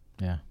thing.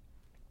 Yeah.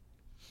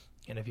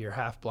 And if you're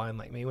half blind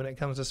like me when it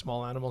comes to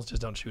small animals,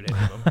 just don't shoot any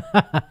of them.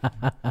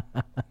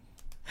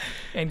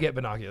 And get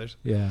binoculars.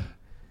 Yeah.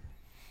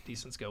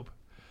 Decent scope.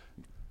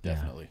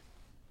 Definitely.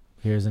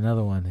 Here's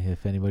another one.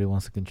 If anybody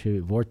wants to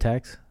contribute,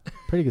 Vortex,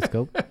 pretty good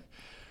scope. Well,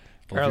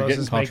 if Carlos you're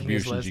getting is making his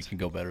contributions, you list. can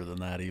go better than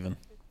that even.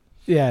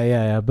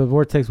 Yeah. But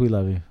Vortex, we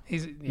love you.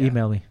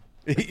 Email me.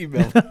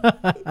 Email.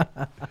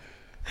 I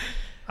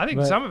think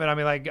But- some of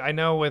it, I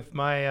know with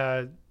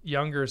my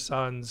younger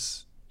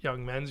son's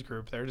young men's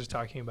group, they're just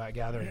talking about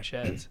gathering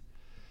sheds.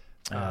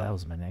 That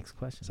was my next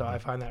question. So I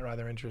find that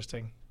rather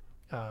interesting.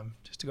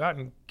 Just to go out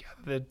and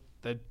gather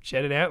the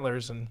shedded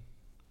antlers and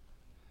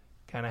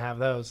kind of have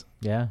those.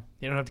 Yeah.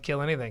 You don't have to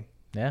kill anything.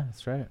 Yeah,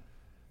 that's right.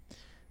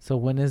 So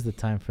when is the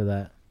time for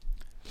that?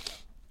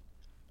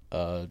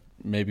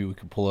 Maybe we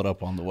could pull it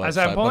up on the website. As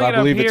I'm but pulling I it up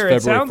believe here,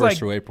 it's it February sounds 1st like-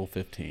 through April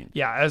 15th.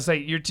 Yeah, as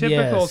your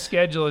typical Yes.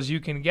 schedule is you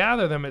can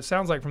gather them, it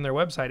sounds like, from their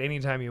website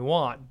anytime you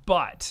want.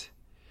 But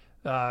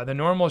the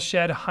normal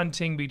shed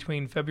hunting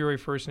between February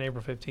 1st and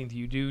April 15th,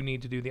 you do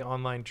need to do the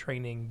online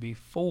training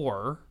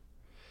before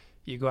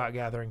you go out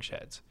gathering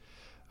sheds.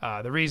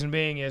 The reason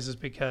being is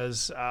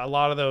because a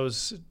lot of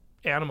those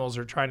animals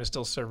are trying to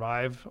still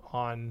survive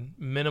on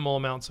minimal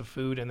amounts of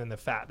food and then the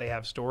fat they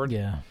have stored.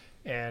 Yeah.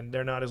 And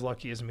they're not as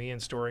lucky as me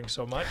in storing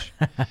so much.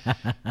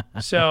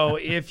 So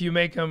if you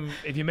make them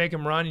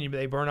run and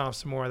they burn off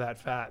some more of that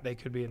fat, they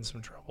could be in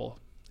some trouble.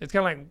 It's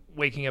kind of like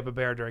waking up a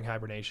bear during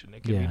hibernation.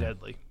 It could be Yeah.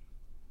 deadly.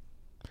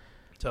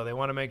 So they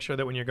want to make sure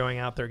that when you're going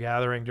out there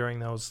gathering during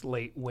those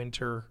late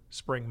winter,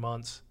 spring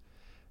months,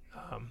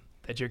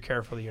 that you're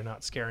careful that you're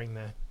not scaring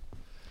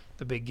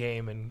the big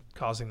game and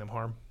causing them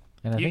harm.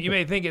 And I think You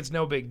may think it's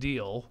no big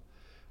deal,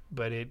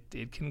 but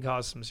it can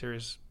cause some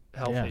serious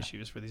health Yeah.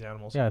 issues for these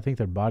animals. I think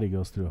their body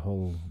goes through a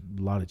whole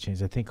lot of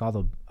change. I think all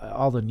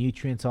the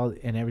nutrients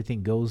and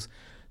everything goes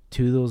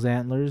to those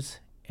antlers,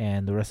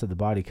 and the rest of the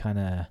body kind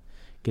of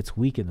gets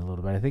weakened a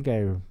little bit. I think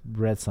I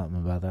read something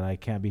about that. I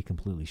can't be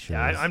completely sure.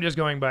 Yeah, I'm just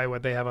going by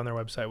what they have on their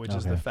website, which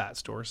is the Okay. fat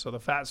stores. So the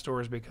fat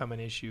stores become an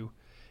issue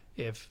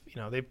if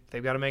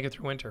they've got to make it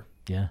through winter,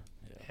 Yeah.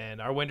 and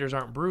our winters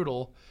aren't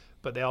brutal,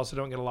 but they also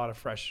don't get a lot of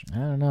fresh. I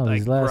don't know.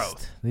 Like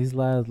These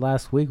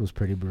last week was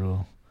pretty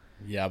brutal.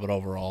 Yeah, but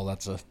overall,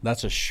 that's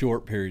a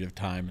short period of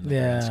time. In the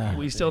Yeah. grand scheme of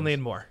We still things.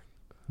 need more.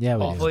 Yeah.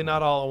 We Hopefully did.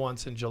 not all at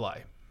once in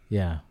July.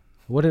 Yeah.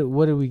 What did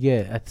we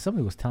get?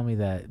 Somebody was telling me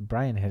that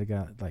Brian had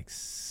got like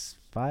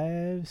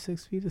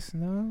 5-6 feet of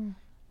snow.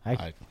 I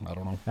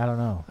don't know. I don't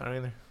know. I don't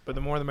either. But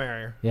the more the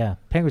merrier. Yeah.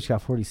 Penguins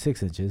got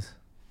 46 inches.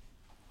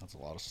 That's a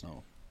lot of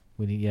snow.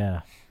 We need.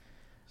 Yeah.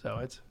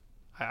 So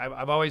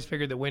I've always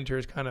figured that winter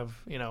is kind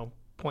of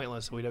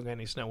pointless if we don't get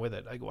any snow with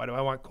it. Like, why do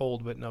I want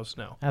cold but no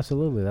snow?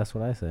 Absolutely. That's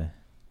what I say.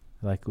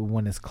 Like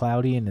when it's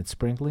cloudy and it's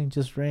sprinkling,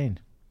 just rain.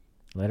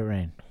 Let it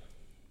rain.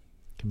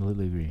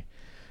 Completely agree.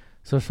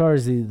 So as far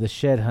as the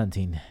shed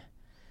hunting,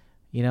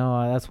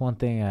 that's one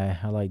thing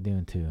I like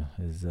doing too.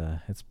 Is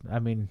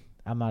I'm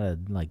not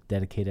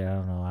dedicated. I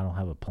don't know. I don't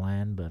have a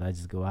plan, but I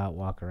just go out,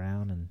 walk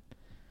around, and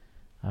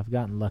I've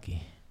gotten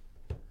lucky.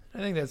 I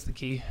think that's the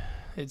key.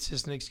 It's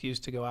just an excuse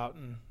to go out,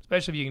 and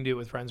especially if you can do it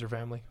with friends or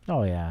family.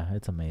 Oh yeah,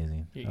 it's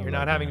amazing. I You're love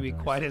not having to being be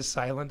outdoors. quite as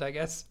silent, I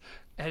guess,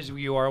 as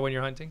you are when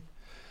you're hunting.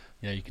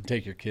 Yeah, you can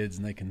take your kids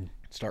and they can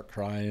start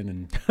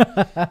crying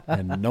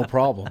and no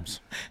problems.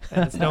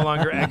 And it's no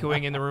longer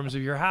echoing in the rooms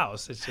of your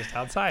house. It's just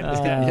outside.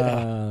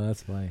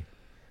 That's funny.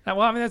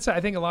 Well, I mean, that's I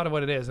think a lot of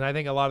what it is, and I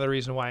think a lot of the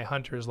reason why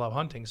hunters love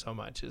hunting so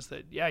much is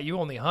that you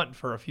only hunt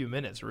for a few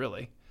minutes,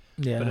 really,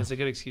 Yeah. but it's a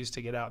good excuse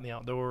to get out in the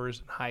outdoors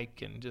and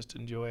hike and just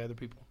enjoy other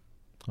people.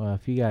 Well,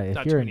 Not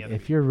too many other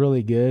if you're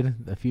really good,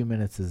 a few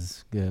minutes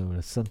is good.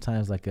 But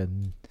sometimes like a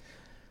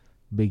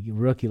big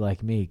rookie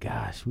like me,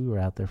 gosh, we were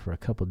out there for a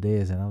couple of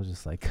days, and I was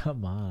just like,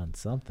 come on,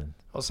 something.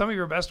 Well, some of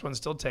your best ones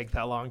still take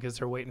that long because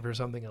they're waiting for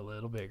something a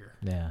little bigger.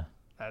 Yeah.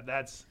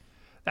 That's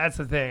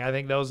the thing. I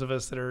think those of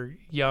us that are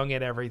young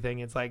at everything,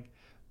 it's like,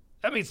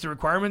 that meets the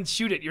requirements.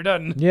 Shoot it. You're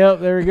done. Yep,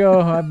 there we go.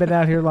 I've been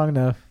out here long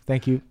enough.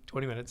 Thank you.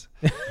 20 minutes.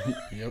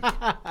 Yep.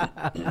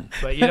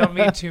 But you don't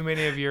meet too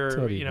many of your,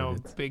 20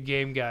 minutes. big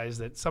game guys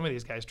that some of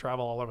these guys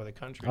travel all over the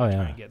country Oh, to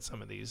try yeah. and get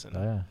some of these. And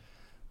Oh, yeah.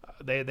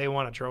 they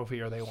want a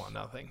trophy or they want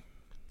nothing.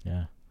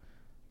 Yeah.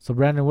 So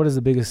Brandon, what is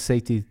the biggest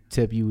safety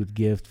tip you would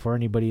give for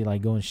anybody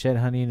like going shed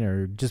hunting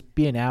or just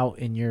being out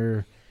in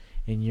your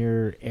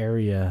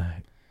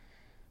area?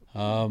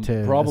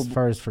 As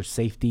far as for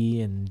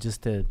safety and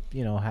just to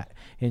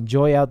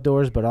enjoy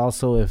outdoors, but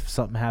also if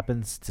something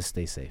happens to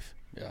stay safe.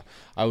 Yeah,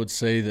 I would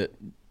say that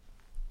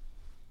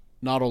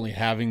not only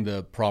having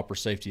the proper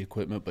safety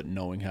equipment, but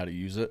knowing how to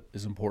use it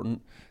is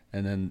important.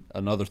 And then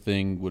another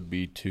thing would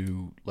be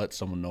to let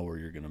someone know where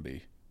you're going to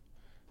be.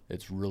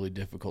 It's really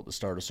difficult to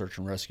start a search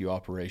and rescue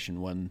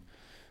operation when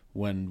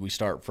we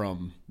start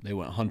from, they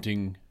went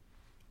hunting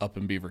up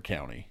in Beaver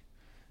County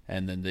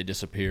and then they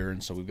disappear.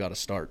 And so we've got to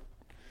start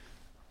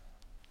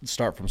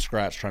from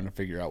scratch trying to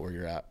figure out where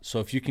you're at. So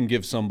if you can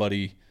give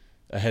somebody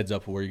a heads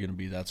up of where you're going to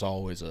be, that's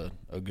always a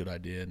good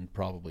idea and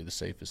probably the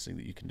safest thing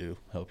that you can do,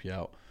 help you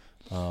out.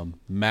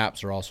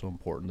 Maps are also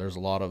important. There's a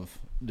lot of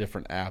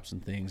different apps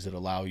and things that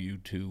allow you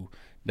to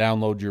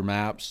download your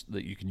maps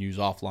that you can use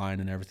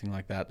offline and everything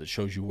like that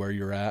shows you where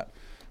you're at.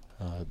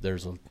 There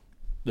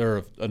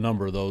are a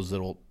number of those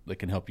that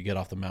can help you get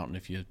off the mountain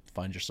if you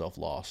find yourself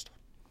lost.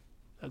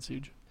 That's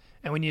huge.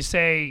 And when you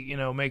say,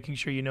 making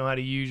sure you know how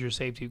to use your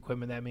safety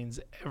equipment, that means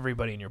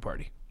everybody in your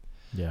party.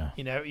 Yeah.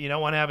 You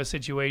don't want to have a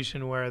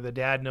situation where the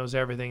dad knows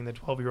everything, the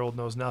 12-year-old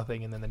knows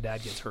nothing, and then the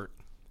dad gets hurt.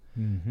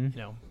 Mm-hmm.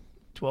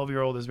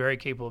 12-year-old is very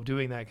capable of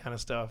doing that kind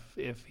of stuff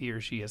if he or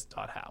she is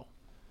taught how.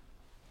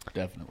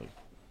 Definitely.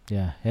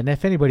 Yeah. And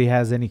if anybody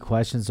has any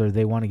questions or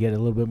they want to get a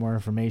little bit more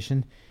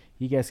information,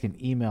 you guys can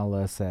email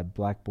us at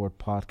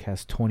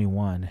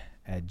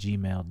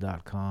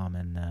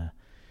blackboardpodcast21@gmail.com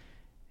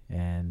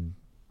and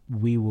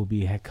we will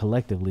be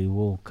collectively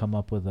we'll come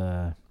up with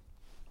a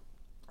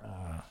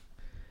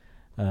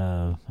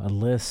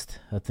list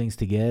of things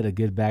to get, a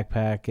good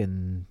backpack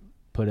and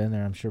put in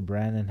there. I'm sure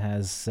Brandon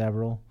has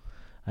several.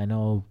 I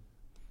know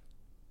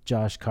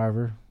Josh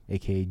Carver,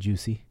 aka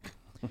Juicy.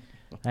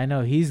 I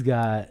know he's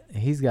got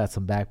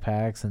some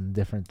backpacks and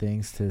different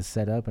things to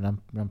set up, and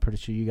I'm pretty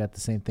sure you got the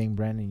same thing,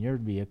 Brandon, in your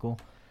vehicle.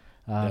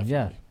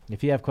 Yeah.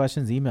 If you have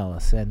questions, email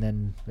us, and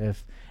then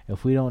if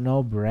we don't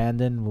know,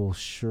 Brandon will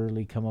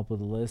surely come up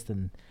with a list,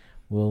 and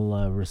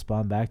we'll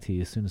respond back to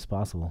you as soon as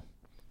possible.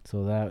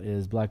 So that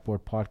is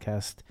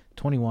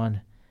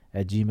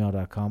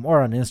blackboardpodcast21@gmail.com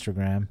or on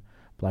Instagram,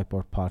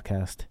 Blackboard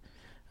Podcast.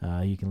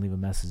 You can leave a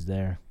message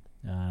there,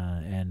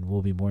 and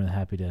we'll be more than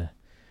happy to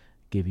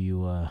give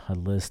you a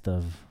list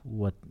of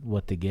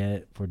what to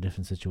get for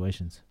different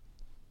situations.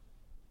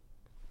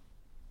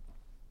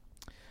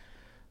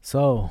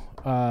 So,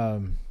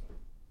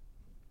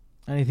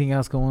 anything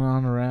else going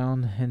on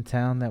around in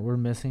town that we're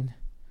missing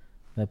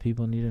that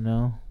people need to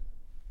know?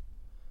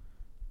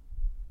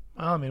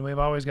 Well, I mean, we've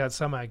always got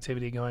some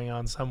activity going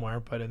on somewhere,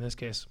 but in this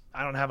case,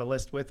 I don't have a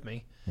list with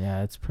me.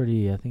 Yeah, I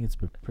think it's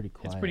pretty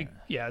quiet.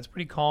 It's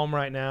pretty calm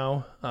right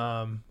now.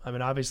 I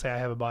mean, obviously I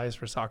have a bias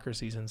for soccer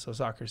season, so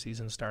soccer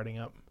season's starting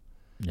up.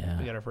 Yeah.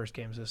 We got our first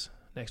games this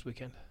next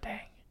weekend.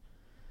 Dang.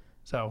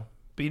 So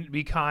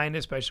be kind,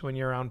 especially when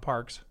you're around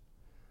parks.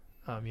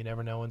 You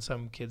never know when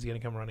some kid's going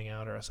to come running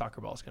out or a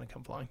soccer ball's going to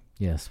come flying.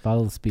 Yes,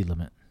 follow the speed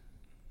limit.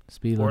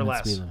 Speed or limit,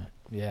 less. speed limit.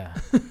 Yeah.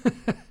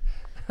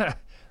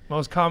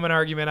 Most common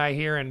argument I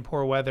hear in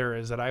poor weather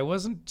is that I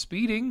wasn't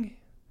speeding.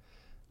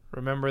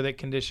 Remember that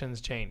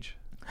conditions change.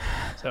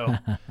 So,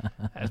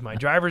 as my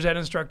driver's ed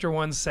instructor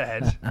once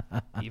said,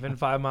 even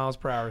 5 miles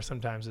per hour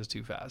sometimes is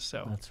too fast.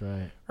 So That's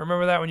right.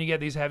 remember that when you get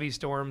these heavy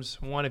storms.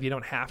 One, if you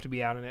don't have to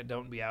be out in it,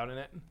 don't be out in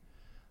it.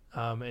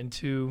 And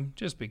two,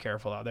 just be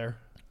careful out there.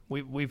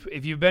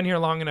 If you've been here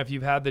long enough,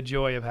 you've had the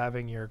joy of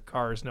having your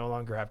cars no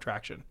longer have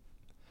traction.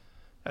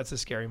 That's a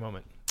scary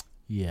moment.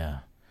 Yeah.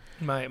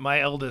 My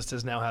eldest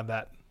has now had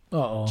that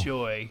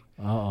joy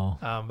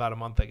about a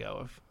month ago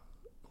of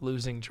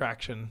losing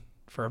traction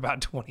for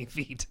about 20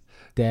 feet.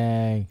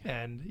 Dang.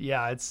 And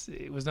yeah,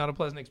 it was not a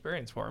pleasant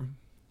experience for him.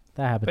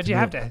 That happened. But you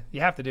have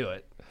to do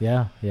it.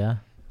 Yeah, yeah.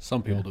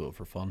 Some people do it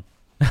for fun.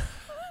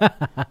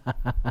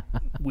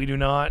 We do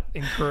not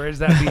encourage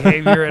that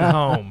behavior at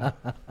home.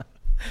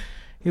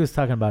 He was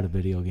talking about a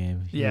video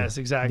game. Yes,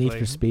 exactly. Need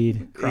for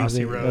Speed.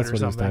 Crossy Road That's or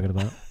what something. he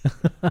was talking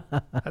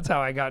about. That's how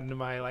I got into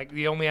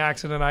the only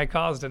accident I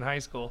caused in high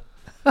school.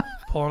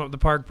 Pulling up the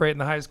park brake in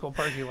the high school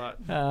parking lot.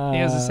 He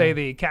has to say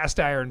the cast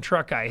iron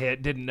truck I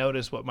hit didn't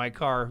notice when my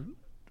car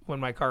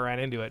ran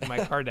into it.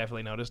 My car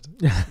definitely noticed.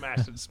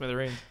 Smashed it to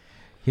smithereens.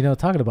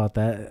 Talking about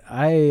that,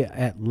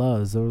 at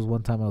Love's, there was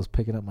one time I was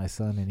picking up my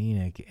son in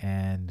Enoch,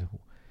 and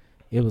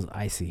it was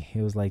icy.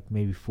 It was like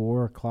maybe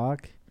 4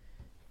 o'clock.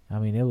 I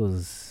mean, it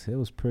was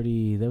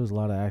pretty. There was a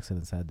lot of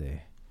accidents that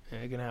day. Yeah,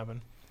 it can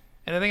happen.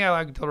 And the thing I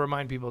like to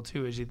remind people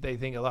too is they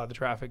think a lot of the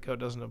traffic code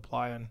doesn't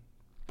apply on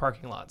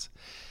parking lots.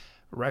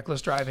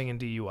 Reckless driving and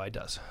DUI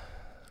does.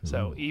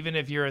 So even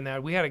if you're in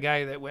that, we had a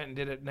guy that went and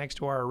did it next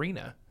to our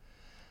arena.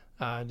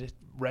 Just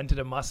rented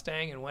a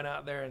Mustang and went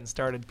out there and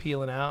started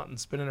peeling out and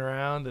spinning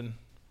around, and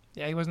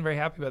yeah, he wasn't very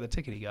happy about the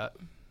ticket he got.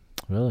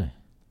 Really?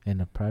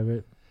 In a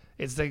private?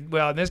 It's in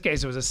this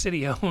case, it was a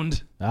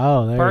city-owned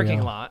Oh, there parking you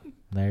go. lot.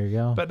 There you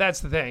go. But that's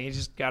the thing. You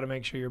just got to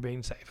make sure you're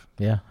being safe.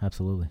 Yeah,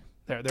 absolutely.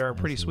 There are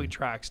pretty Absolutely. sweet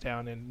tracks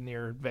down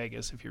near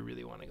Vegas if you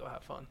really want to go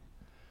have fun.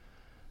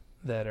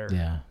 That are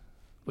Yeah.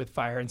 with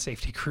fire and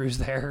safety crews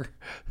there.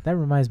 That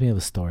reminds me of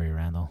a story,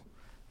 Randall.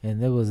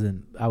 And I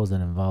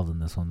wasn't involved in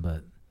this one,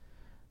 but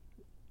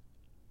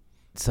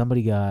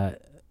somebody got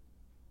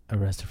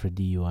arrested for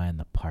DUI in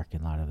the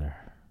parking lot of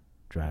their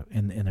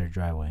in their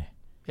driveway.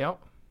 Yep.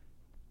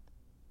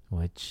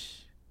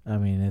 Which, I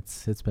mean,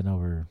 it's been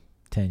over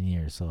 10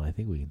 years, so I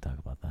think we can talk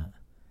about that.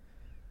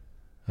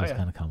 Oh, It's yeah.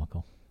 kind of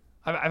comical.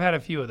 I've had a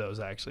few of those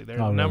actually.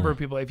 There's Oh, a number really? of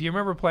people. If you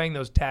remember playing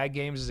those tag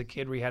games as a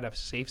kid where you had a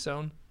safe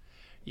zone,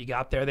 you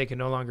got there, they can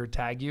no longer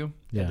tag you.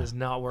 Yeah. That does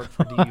not work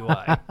for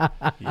DUI.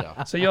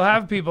 Yeah. So you'll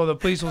have people, the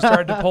police will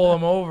start to pull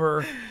them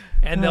over,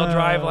 and they'll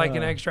drive like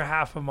an extra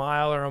half a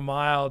mile or a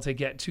mile to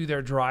get to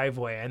their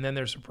driveway, and then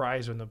they're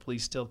surprised when the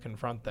police still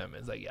confront them.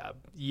 It's like,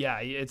 yeah,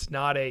 it's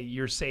not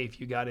you're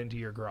safe, you got into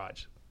your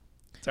garage.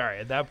 Sorry,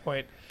 at that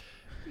point,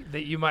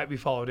 that you might be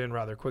followed in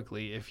rather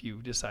quickly if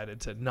you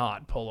decided to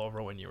not pull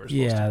over when you were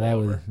supposed to Yeah, pull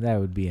over. that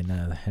would be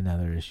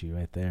another issue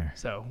right there.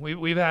 So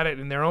we've had it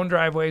in their own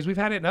driveways. We've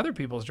had it in other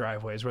people's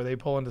driveways where they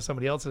pull into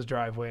somebody else's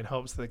driveway in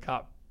hopes that the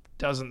cop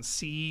doesn't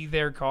see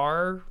their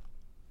car.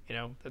 You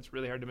know, that's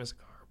really hard to miss a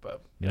car,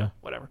 but Yeah.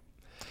 whatever.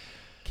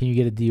 Can you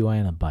get a DUI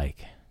on a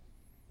bike?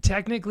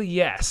 Technically,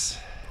 yes.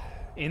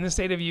 In the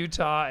state of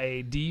Utah,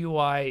 a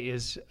DUI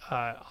is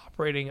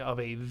operating of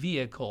a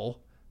vehicle,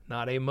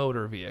 not a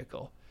motor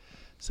vehicle.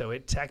 So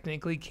it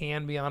technically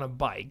can be on a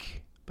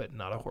bike, but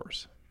not a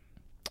horse.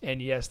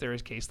 And yes, there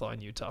is case law in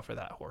Utah for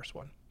that horse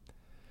one.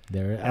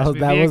 There, It has to be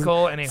a that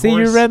vehicle, was. and a See,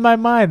 horse. you read my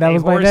mind. That a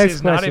was my horse next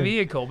is question. not a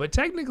vehicle, but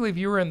technically, if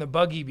you were in the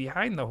buggy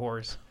behind the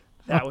horse,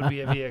 that would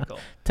be a vehicle.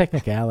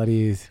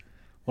 Technicalities.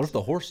 What if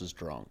the horse is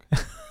drunk?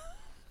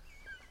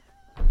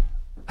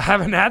 I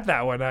haven't had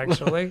that one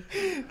actually.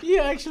 You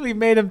actually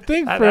made him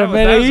think That, for a that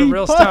minute. was a He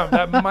real fu- stump.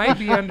 That might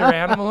be under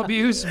animal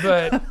abuse,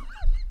 but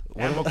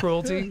animal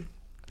cruelty.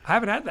 I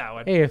haven't had that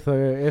one. Hey, if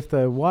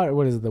the water,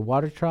 what is it, the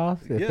water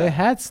trough? If Yeah. it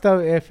had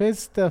stuff, if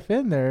it's stuff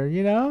in there,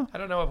 you know. I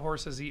don't know if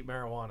horses eat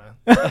marijuana.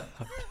 That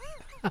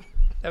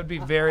would be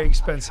very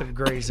expensive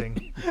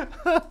grazing.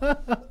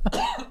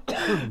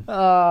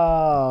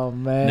 Oh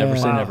man. Never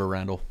say Wow. never,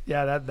 Randall.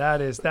 Yeah,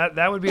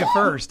 that would be a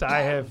first.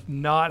 I have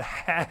not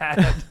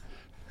had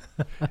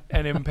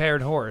an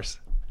impaired horse.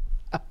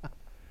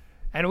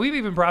 And we've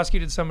even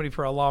prosecuted somebody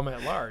for a llama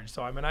at large.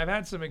 So, I mean, I've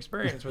had some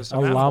experience with some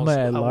A animals. llama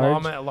at large?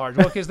 Llama at large.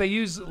 Well,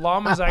 because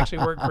llamas actually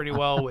work pretty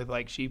well with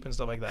like sheep and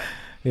stuff like that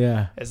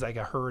Yeah. as like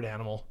a herd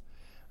animal.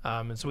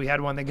 And so we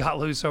had one that got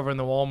loose over in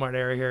the Walmart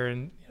area here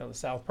in the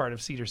south part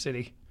of Cedar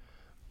City.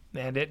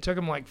 And it took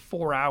them like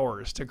 4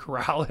 hours to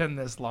corral in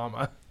this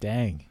llama.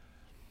 Dang.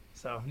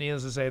 So,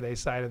 needless to say, they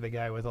cited the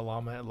guy with a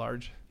llama at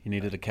large. He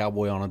needed a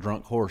cowboy on a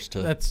drunk horse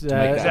to That's make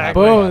that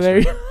Exactly. happen boom.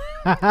 There. faster.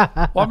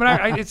 You, Well,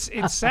 I mean,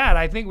 it's sad.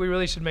 I think we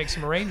really should make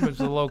some arrangements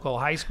with the local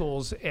high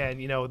schools and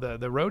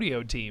the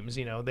rodeo teams.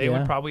 They Yeah.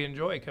 would probably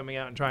enjoy coming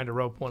out and trying to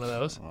rope one of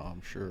those. Oh,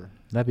 I'm sure.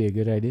 that'd be a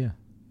good idea.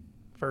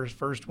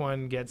 First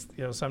one gets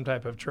some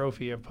type of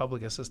trophy of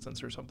public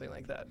assistance or something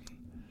like that.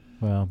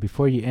 Well,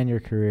 before you end your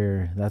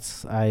career,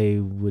 I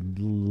would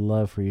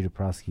love for you to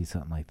prosecute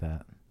something like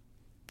that.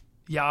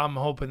 Yeah, I'm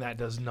hoping that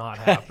does not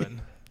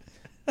happen.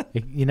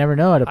 You never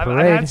know at a I've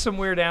parade. had some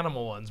weird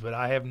animal ones, but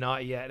I have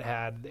not yet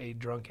had a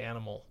drunk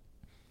animal.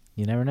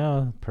 You never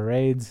know.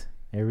 Parades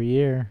every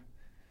year.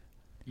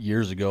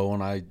 Years ago,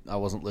 when I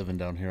wasn't living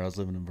down here, I was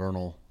living in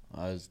Vernal.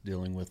 I was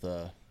dealing with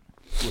a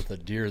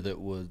deer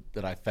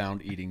that I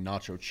found eating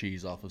nacho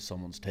cheese off of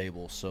someone's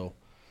table. So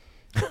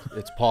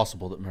it's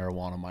possible that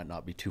marijuana might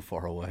not be too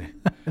far away.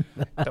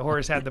 The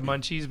horse had the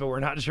munchies, but we're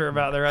not sure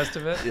about the rest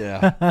of it.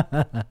 Yeah.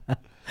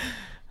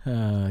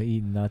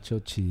 Eating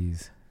nacho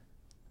cheese.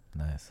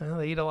 Nice. Well,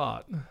 they eat a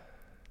lot.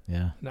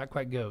 Yeah. Not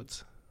quite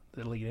goats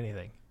that'll eat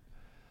anything.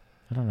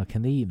 I don't know.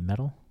 Can they eat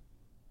metal?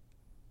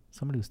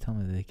 Somebody was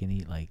telling me they can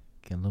eat like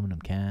aluminum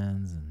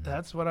cans, and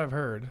That's what I've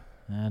heard.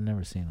 I've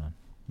never seen one.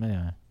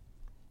 Anyway,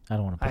 I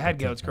don't want to. I had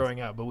goats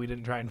growing up, but we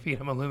didn't try and feed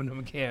them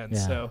aluminum cans,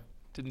 Yeah. so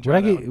didn't try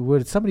that one.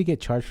 Would somebody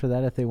get charged for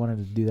that if they wanted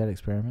to do that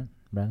experiment,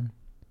 Brandon?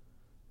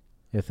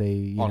 If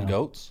they On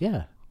goats?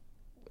 Yeah.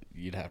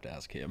 You'd have to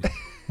ask him.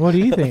 What do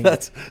you think?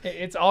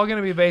 It's all going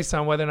to be based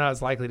on whether or not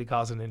it's likely to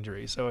cause an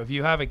injury. So if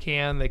you have a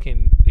can that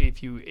can,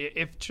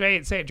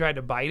 say it tried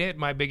to bite it,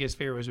 my biggest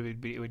fear was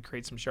it would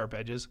create some sharp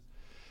edges.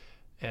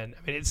 And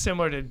I mean, it's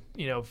similar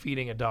to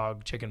feeding a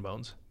dog chicken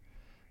bones.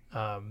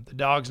 The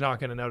dog's not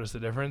going to notice the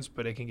difference,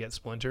 but it can get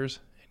splinters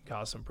and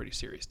cause some pretty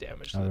serious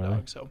damage to Oh, the really?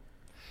 dog. So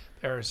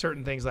there are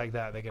certain things like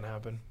that can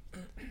happen.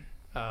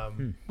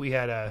 We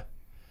had a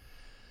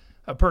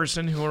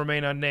person who will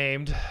remain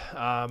unnamed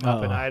up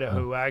in Idaho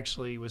who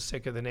actually was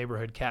sick of the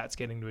neighborhood cats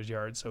getting to his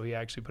yard, so he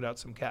actually put out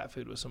some cat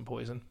food with some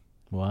poison.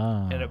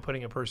 Wow. Ended up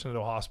putting a person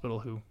into a hospital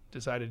who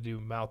decided to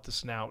mouth to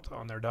snout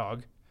on their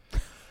dog.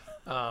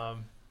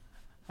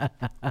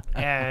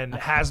 and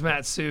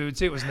hazmat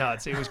suits. It was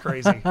nuts. It was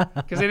crazy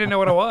because they didn't know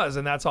what it was,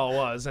 and that's all it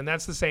was. And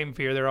that's the same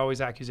fear. There are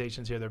always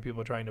accusations here. There are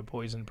people trying to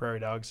poison prairie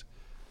dogs.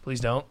 Please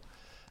don't.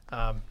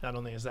 Not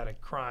only is that a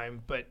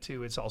crime, but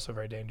two, it's also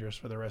very dangerous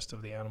for the rest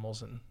of the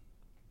animals. And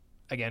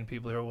again,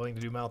 people who are willing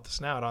to do mouth to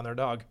snout on their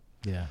dog.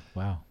 Yeah.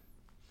 Wow.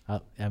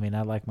 I mean,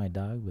 I like my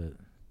dog, but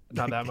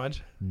Not that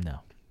much. no.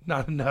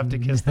 Not enough to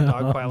kiss the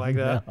dog quite like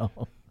that.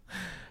 No.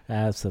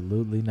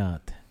 Absolutely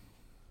not.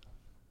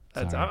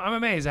 That's, Sorry. I'm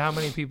amazed at how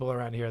many people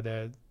around here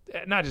that,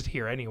 not just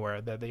here,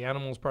 anywhere, that the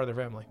animal is part of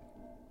their family.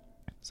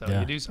 So Yeah.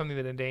 you do something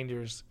that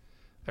endangers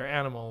their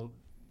animal,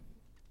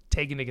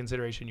 take into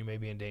consideration you may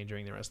be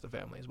endangering the rest of the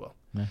family as well.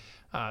 Yeah.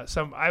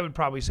 I would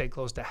probably say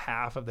close to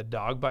half of the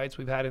dog bites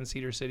we've had in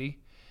Cedar City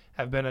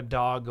have been a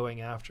dog going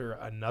after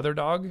another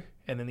dog,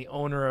 and then the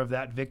owner of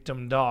that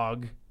victim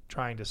dog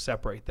trying to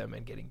separate them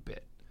and getting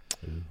bit.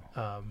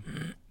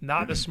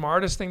 Not the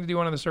smartest thing to do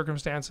under the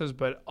circumstances,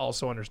 but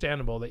also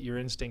understandable that your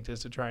instinct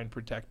is to try and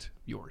protect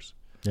yours.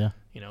 Yeah.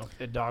 You know,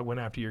 if a dog went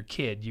after your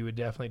kid, you would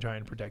definitely try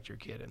and protect your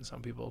kid. And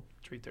some people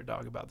treat their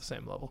dog about the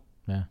same level.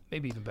 Yeah.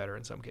 Maybe even better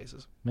in some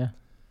cases. Yeah.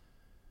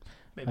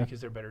 Maybe because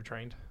they're better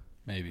trained.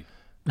 Maybe.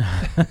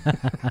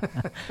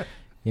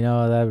 You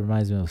know, that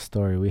reminds me of a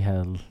story. We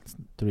had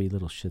 3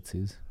 little Shih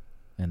Tzus,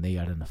 and they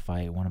got in a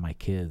fight. One of my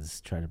kids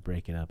tried to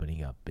break it up, and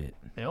he got bit.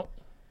 Yep.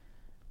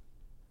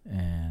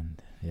 And,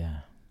 yeah.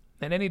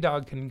 And any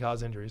dog can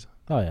cause injuries.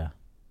 Oh, yeah.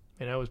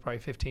 You know, it was probably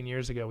 15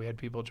 years ago we had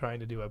people trying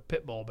to do a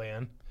pit bull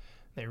ban.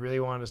 They really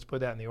wanted us to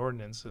put that in the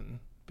ordinance. And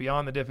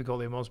beyond the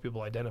difficulty of most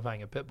people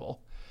identifying a pit bull,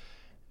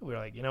 we were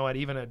like, you know what?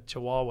 Even a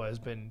Chihuahua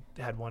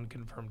had one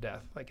confirmed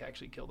death, like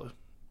actually killed a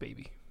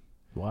baby.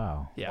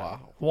 Wow. Yeah.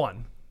 Wow.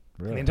 One.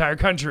 In Really? the entire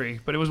country,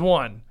 but it was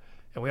one.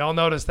 And we all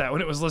noticed that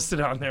when it was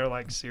listed on there,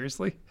 like,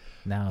 seriously?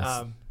 Now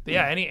it's, But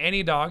yeah,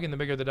 any dog, and the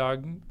bigger the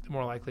dog, the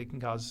more likely it can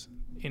cause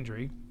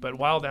injury. But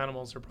wild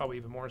animals are probably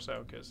even more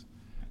so because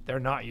they're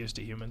not used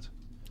to humans.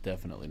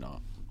 Definitely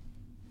not.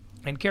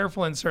 And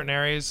careful in certain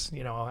areas.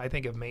 You know, I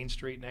think of Main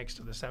Street next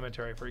to the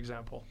cemetery, for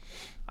example.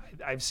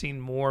 I've seen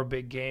more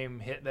big game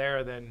hit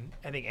there than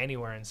I think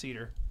anywhere in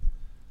Cedar.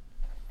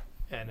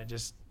 And it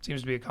just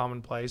seems to be a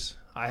commonplace.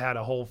 I had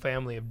a whole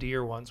family of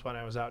deer once when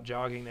I was out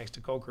jogging next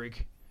to Coal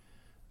Creek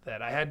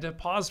that I had to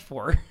pause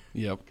for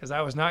Yep. because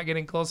I was not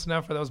getting close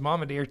enough for those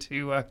mama deer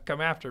to come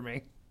after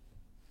me.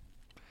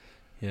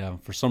 Yeah.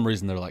 For some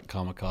reason, they're like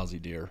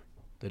kamikaze deer.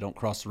 They don't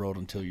cross the road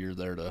until you're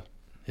there to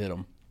hit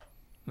them.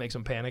 Makes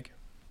them panic.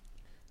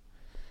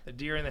 The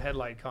deer in the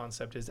headlight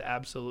concept is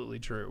absolutely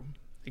true.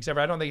 Except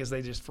for I don't think it's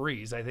they just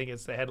freeze. I think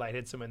it's the headlight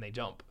hits them and they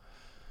jump.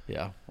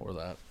 Yeah. Or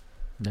that.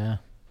 yeah.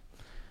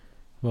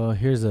 Well,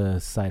 here's a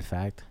side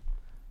fact.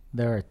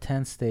 There are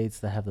 10 states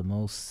that have the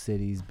most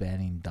cities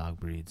banning dog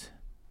breeds.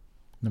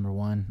 Number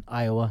 1,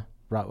 Iowa,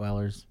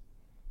 Rottweilers.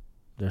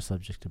 They're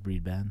subject to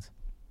breed bans.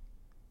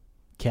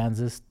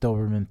 Kansas,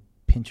 Doberman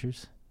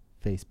Pinschers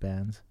face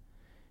bans.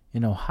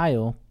 In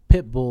Ohio,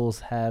 pit bulls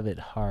have it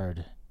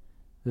hard.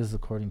 This is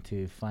according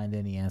to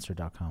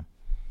findandyanswer.com.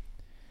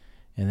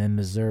 And then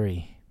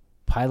Missouri.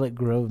 Pilot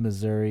Grove,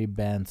 Missouri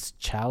bans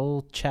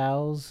chow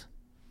chows.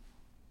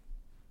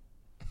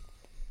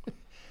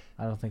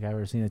 I don't think I've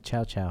ever seen a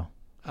chow chow.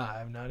 I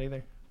have not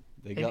either.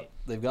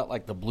 They've got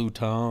like the blue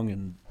tongue,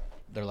 and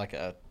they're like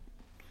a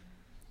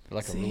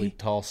really See?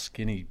 tall,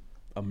 skinny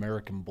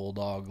American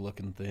bulldog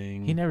looking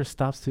thing. He never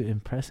stops to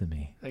impress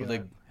me. Look at They-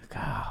 that.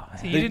 God,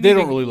 See, you They didn't don't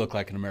even- really look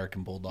like an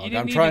American bulldog. You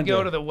didn't I'm need trying to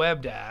go to the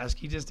web to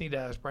ask. You just need to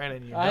ask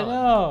Brandon. You're I done.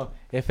 know.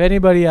 If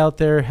anybody out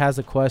there has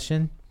a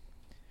question,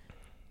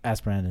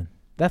 ask Brandon.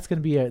 That's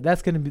gonna be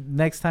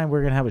next time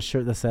we're gonna have a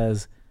shirt that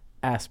says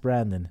 "Ask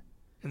Brandon."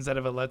 Instead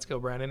of a "Let's go,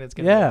 Brandon," it's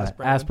gonna be Yeah,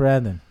 Ask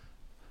Brandon.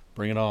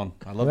 Bring it on.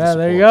 I love Yeah, the support.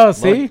 there you go,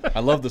 see? I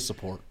love the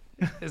support.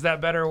 Is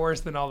that better or worse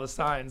than all the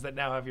signs that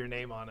now have your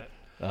name on it?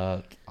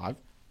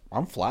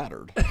 I'm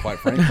flattered, quite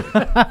frankly.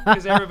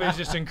 Because everybody's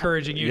just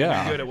encouraging you to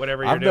be good at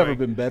whatever you're I've doing. never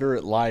been better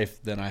at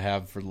life than I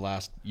have for the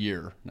last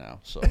year now.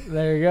 So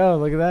There you go.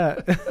 Look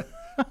at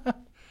that.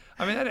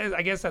 I mean,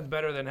 I guess that's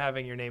better than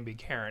having your name be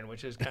Karen,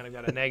 which has kind of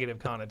got a negative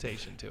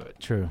connotation to it.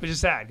 True. Which is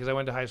sad because I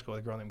went to high school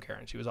with a girl named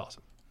Karen. She was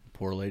awesome.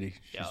 poor lady.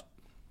 Yeah.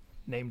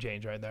 Name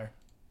change right there.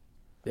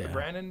 But Yeah.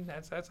 Brandon,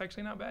 that's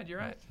actually not bad. You're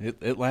right.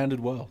 It landed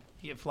well.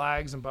 You get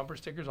flags and bumper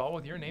stickers all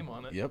with your name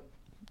on it. Yep.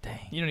 Dang.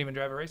 You don't even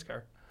drive a race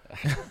car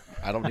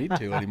I don't need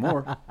to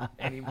anymore.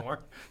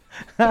 anymore.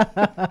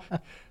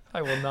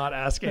 I will not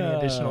ask any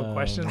additional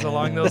questions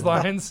along those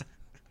lines.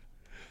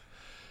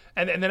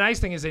 And the nice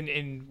thing is,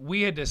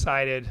 we had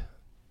decided,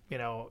 you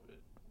know,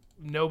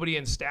 nobody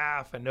in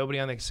staff and nobody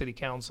on the city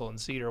council in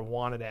Cedar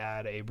wanted to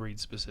add a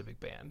breed-specific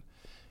ban.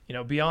 You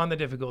know, beyond the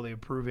difficulty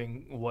of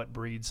proving what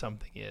breed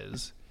something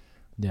is,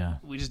 Yeah.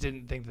 we just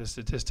didn't think the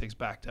statistics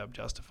backed up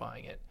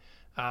justifying it.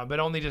 But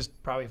only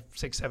just probably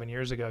 6-7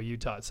 years ago,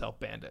 Utah itself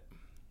banned it.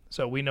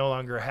 So we no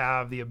longer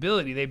have the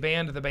ability. They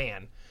banned the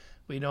ban.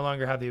 We no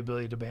longer have the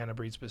ability to ban a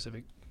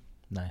breed-specific,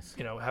 Nice.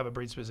 you know, have a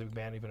breed-specific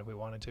ban even if we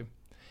wanted to.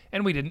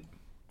 And we didn't.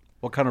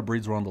 What kind of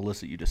breeds were on the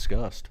list that you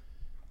discussed?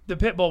 The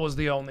pit bull was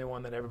the only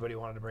one that everybody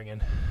wanted to bring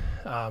in.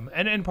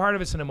 And part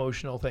of it's an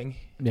emotional thing.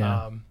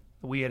 Yeah.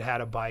 We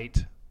had a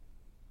bite.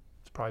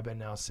 It's probably been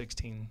now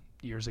 16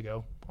 years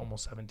ago,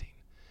 almost 17.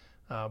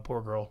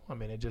 Poor girl. I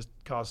mean, it just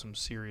caused some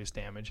serious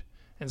damage.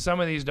 And some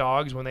of these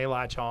dogs, when they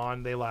latch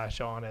on,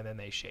 and then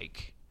they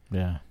shake.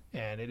 Yeah.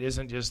 And it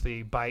isn't just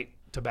the bite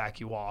to back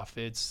you off.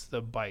 It's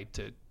the bite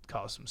to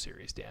cause some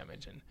serious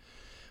damage. And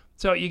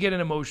so you get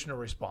an emotional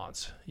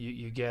response.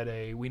 You get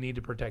we need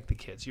to protect the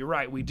kids. You're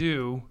right, we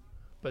do.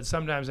 But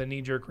sometimes a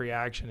knee-jerk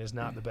reaction is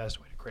not the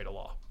best way to create a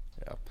law.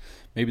 Yeah.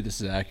 Maybe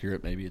this is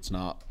accurate, maybe it's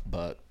not.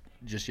 But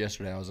just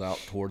yesterday I was out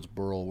towards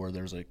Burl where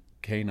there's a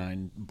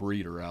canine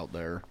breeder out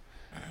there,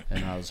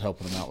 and I was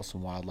helping them out with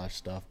some wildlife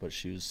stuff. But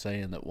she was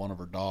saying that one of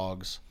her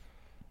dogs,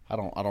 I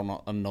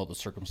don't know the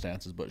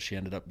circumstances, but she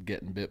ended up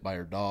getting bit by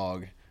her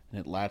dog, and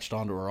it latched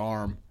onto her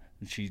arm.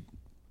 And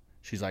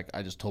she's like,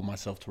 I just told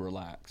myself to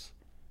relax.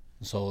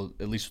 And so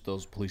at least with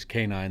those police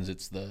canines,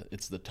 it's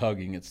the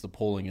tugging, it's the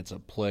pulling, it's a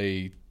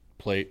play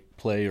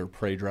or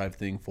prey drive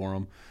thing for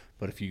them.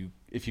 But if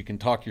you can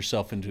talk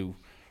yourself into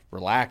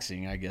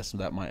relaxing, I guess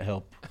that might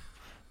help.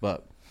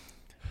 But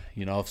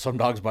if some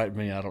dogs bite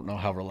me, I don't know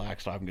how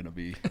relaxed I'm going to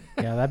be.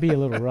 Yeah, that'd be a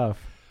little rough.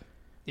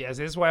 Yes,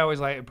 this is why I always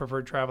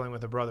preferred traveling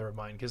with a brother of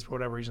mine, because for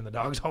whatever reason the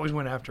dogs always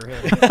went after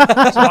him.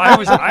 So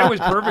I was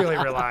perfectly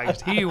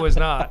relaxed. He was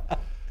not.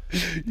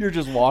 You're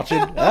just watching.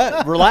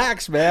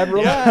 Relax, man.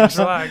 Relax.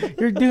 Yeah, relax.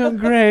 You're doing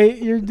great.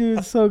 You're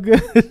doing so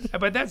good.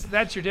 But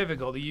that's your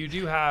difficulty. You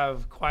do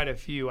have quite a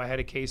few. I had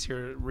a case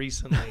here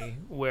recently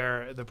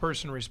where the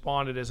person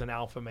responded as an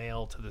alpha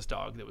male to this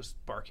dog that was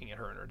barking at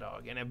her and her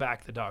dog, and it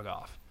backed the dog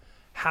off.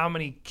 How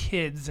many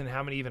kids and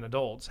how many even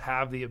adults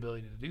have the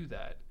ability to do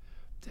that?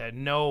 To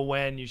know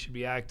when you should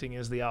be acting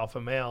as the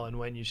alpha male and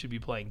when you should be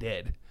playing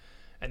dead.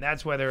 And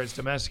that's whether it's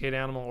domesticated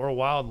animal or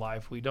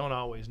wildlife. We don't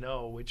always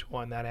know which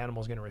one that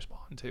animal is going to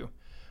respond to.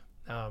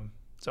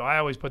 So I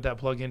always put that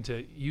plug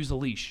into use a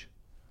leash,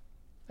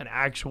 an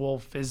actual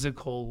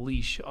physical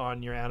leash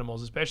on your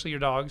animals, especially your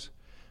dogs.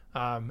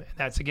 And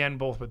that's, again,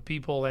 both with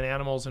people and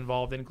animals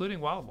involved, including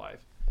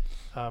wildlife.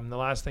 The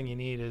last thing you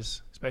need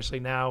is,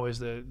 especially now, is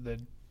the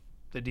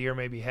deer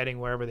may be heading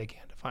wherever they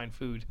can to find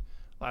food.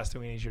 Last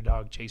thing we need is your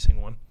dog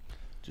chasing one.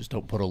 Just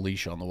don't put a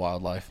leash on the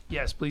wildlife.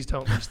 Yes, please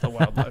don't leash the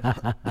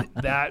wildlife.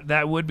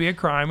 That would be a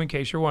crime, in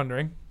case you're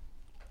wondering.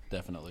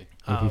 Definitely.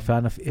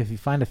 If you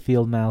find a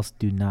field mouse,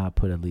 do not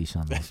put a leash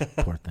on those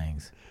poor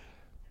things.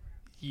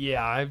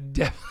 Yeah, I've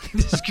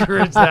definitely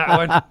discouraged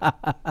that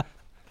one.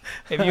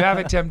 If you have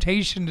a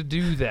temptation to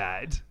do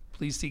that,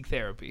 please seek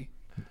therapy.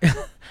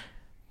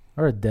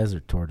 Or a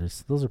desert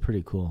tortoise. Those are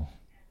pretty cool.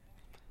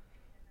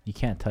 You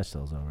can't touch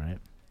those, though, right?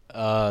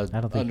 I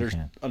don't think you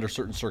can. Under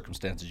certain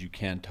circumstances, you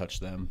can touch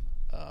them.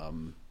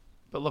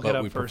 But look it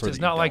up first. It's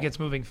not like it's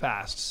moving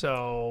fast,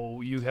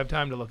 so you have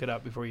time to look it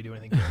up before you do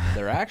anything.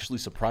 They're actually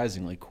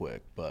surprisingly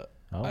quick, but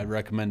I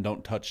recommend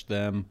don't touch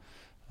them.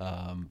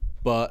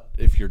 But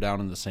if you're down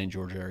in the St.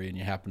 George area and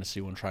you happen to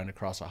see one trying to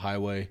cross a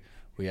highway,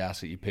 we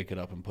ask that you pick it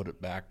up and put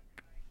it back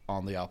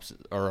on the opposite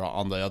or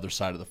on the other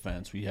side of the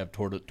fence. We have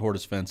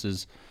tortoise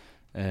fences,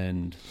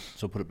 and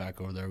so put it back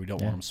over there. We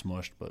don't want them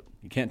smushed, but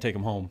you can't take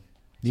them home.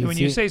 So when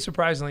you say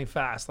surprisingly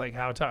fast, like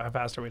how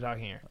fast are we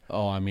talking here?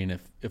 Oh, I mean,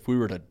 if we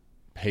were to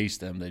pace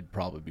them, they'd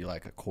probably be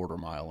like a quarter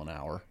mile an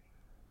hour.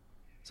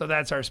 So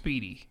that's our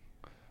speedy.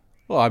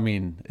 Well, I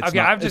mean,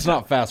 it's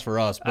not fast for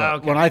us,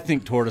 but when I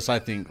think tortoise, I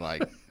think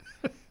like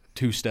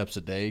 2 steps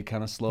a day,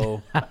 kind of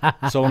slow.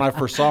 So when I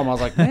first saw him, I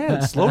was like,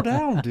 man, slow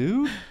down,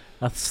 dude.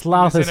 A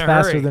sloth is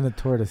faster than a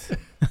tortoise.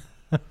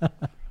 All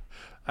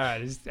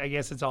right, I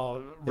guess it's all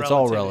relative. It's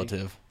all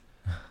relative.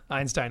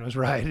 Einstein was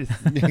right.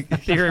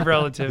 Theory of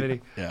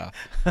relativity. Yeah.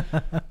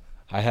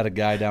 I had a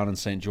guy down in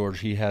St.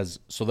 George.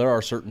 So there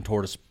are certain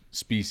tortoise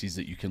species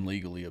that you can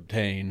legally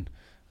obtain.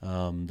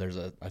 I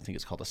think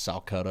it's called a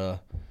Salcutta,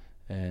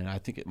 and I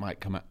think it might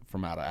come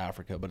from out of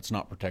Africa, but it's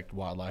not protected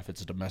wildlife.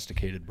 It's a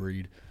domesticated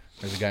breed.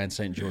 There's a guy in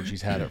St. George.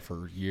 He's had it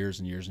for years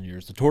and years and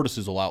years. The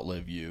tortoises will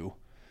outlive you,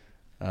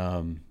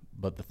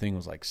 but the thing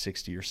was like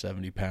 60 or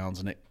 70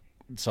 pounds, and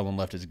someone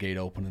left his gate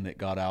open, and it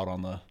got out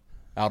on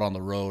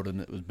the road,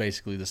 and it was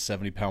basically this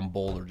 70-pound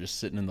boulder just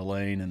sitting in the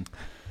lane, and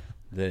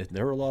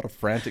there were a lot of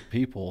frantic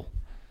people.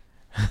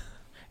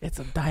 It's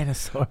a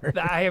dinosaur.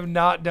 I have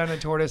not done a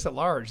tortoise at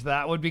large.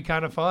 That would be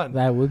kind of fun.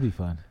 That would be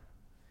fun.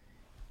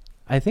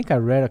 I think I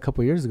read a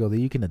couple years ago that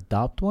you can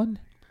adopt one,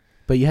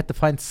 but you have to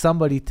find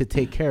somebody to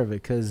take care of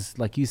it because,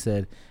 like you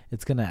said,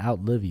 it's going to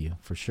outlive you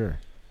for sure.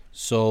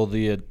 So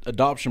the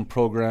adoption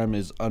program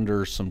is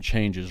under some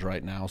changes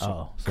right now.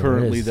 So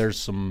currently there's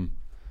some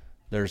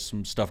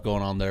stuff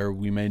going on there.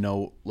 We may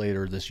know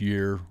later this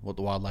year what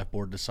the Wildlife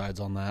Board decides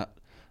on that.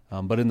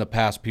 But in the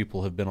past,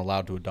 people have been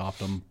allowed to adopt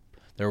them.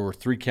 There were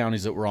 3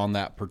 counties that were on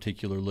that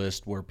particular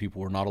list where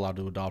people were not allowed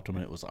to adopt them,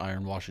 and it was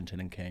Iron, Washington,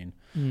 and Kane.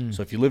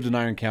 So if you lived in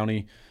Iron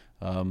County,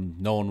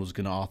 no one was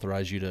going to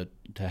authorize you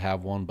to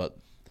have one, but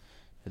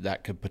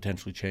that could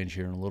potentially change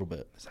here in a little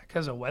bit. Is that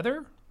because of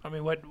weather? I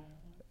mean, what?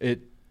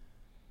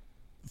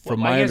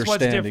 from Well, my I guess what's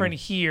understanding, different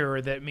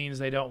here that means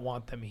they don't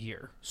want them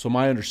here. so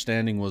my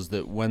understanding was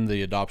that when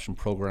the adoption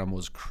program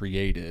was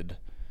created,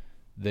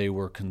 they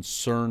were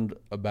concerned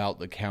about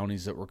the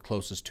counties that were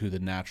closest to the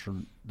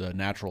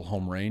natural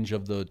home range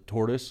of the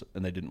tortoise,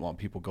 and they didn't want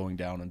people going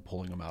down and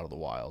pulling them out of the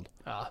wild.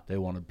 They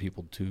wanted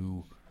people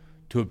to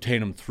obtain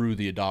them through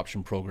the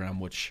adoption program,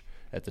 which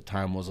at the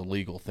time was a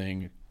legal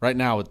thing. Right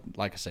now,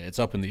 like I say, it's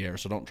up in the air,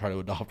 so don't try to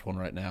adopt one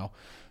right now.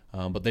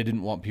 But they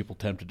didn't want people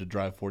tempted to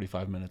drive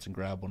 45 minutes and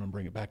grab one and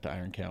bring it back to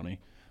Iron County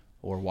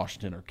or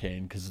Washington or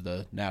Kane because of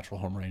the natural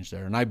home range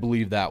there. And I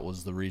believe that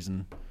was the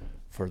reason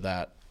for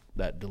that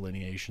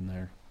delineation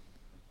there.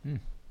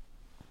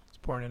 It's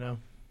important to know.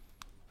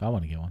 I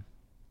want to get one.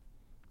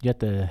 You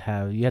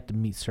have to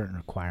meet certain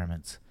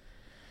requirements.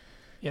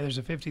 Yeah, there's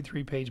a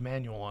 53-page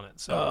manual on it.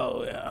 So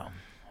Oh yeah.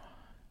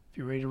 if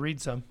you're ready to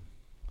read some,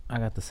 I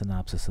got the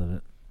synopsis of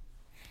it.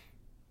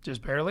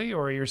 just barely,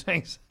 or you're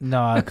saying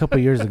No, a couple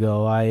years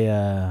ago,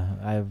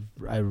 I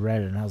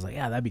read it and I was like,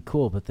 yeah, that'd be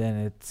cool. But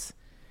then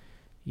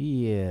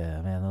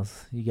man,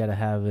 you got to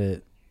have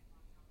it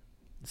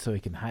so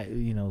you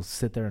can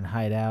sit there and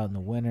hide out in the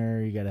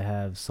winter. You got to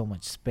have so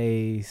much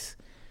space.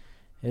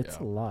 It's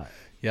a lot.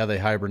 Yeah, they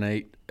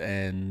hibernate,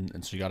 and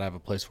so you got to have a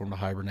place for them to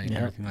hibernate and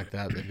everything like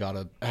that. They've got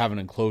to have an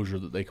enclosure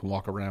that they can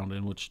walk around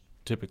in, which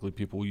typically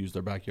people will use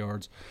their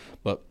backyards.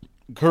 But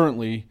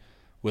currently,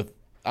 with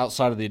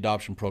outside of the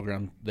adoption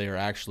program, they are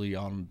actually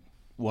on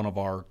one of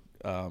our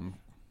the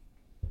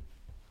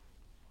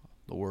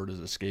word is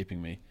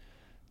escaping me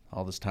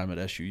all this time at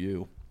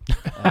SUU.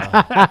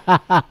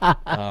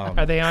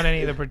 are they on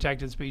any of the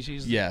protected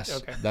species? Yes,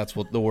 Okay. that's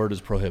what the word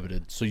is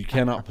prohibited. So you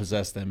cannot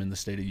possess them in the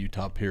state of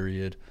Utah,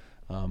 period,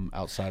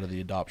 outside of the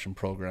adoption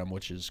program,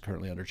 which is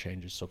currently under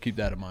changes. So keep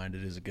that in mind.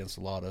 It is against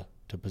the law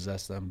to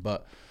possess them,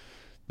 but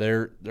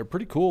they're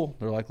pretty cool.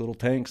 They're like little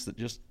tanks that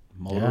just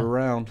motor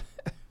around.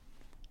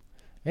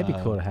 It'd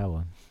be cool to have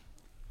one,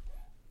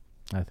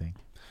 I think.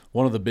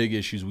 One of the big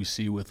issues we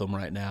see with them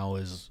right now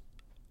is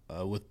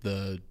with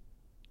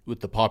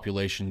the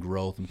population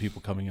growth and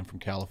people coming in from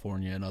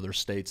California and other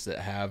states that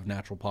have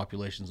natural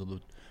populations of the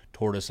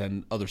tortoise,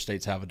 and other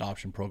states have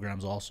adoption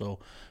programs also.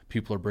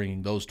 People are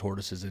bringing those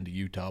tortoises into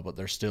Utah, but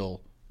they're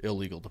still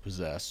illegal to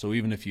possess. So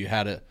even if you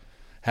had it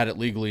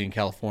legally in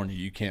California,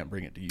 you can't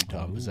bring it to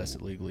Utah and possess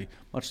it legally,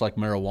 much like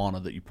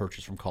marijuana that you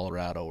purchase from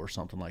Colorado or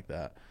something like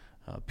that.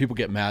 People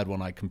get mad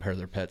when I compare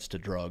their pets to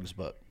drugs,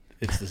 but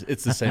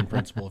it's the same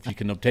principle. If you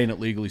can obtain it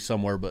legally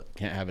somewhere but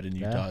can't have it in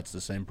Utah, it's the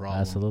same problem.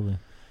 Absolutely.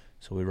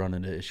 So we run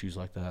into issues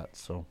like that.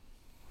 So,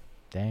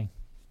 Dang.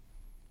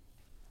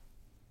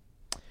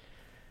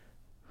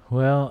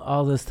 Well,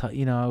 all this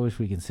time, I wish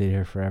we could sit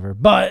here forever,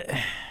 but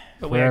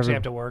we actually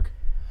have to work.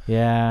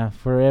 Yeah,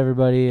 for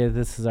everybody,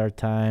 this is our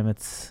time.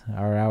 It's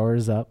our hour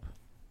is up,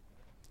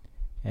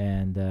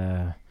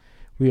 and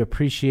we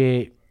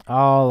appreciate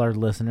all our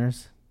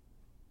listeners,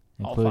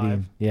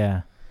 including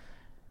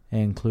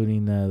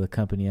including the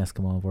company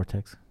Eskimo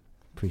Vortex.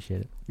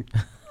 Appreciate it.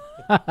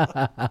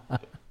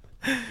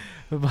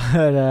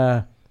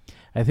 But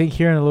I think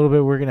here in a little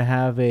bit we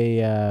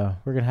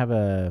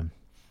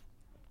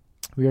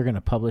are going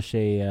to publish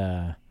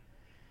a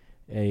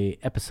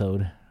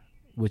episode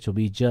which will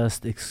be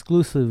just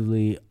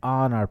exclusively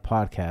on our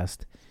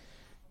podcast,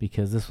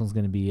 because this is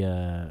going to be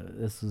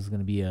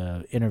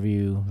a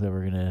interview that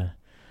we're going to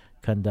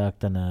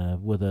conduct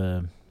with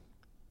a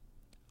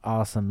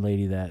awesome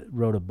lady that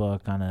wrote a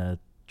book on a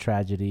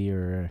tragedy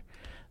or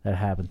that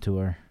happened to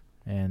her,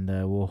 and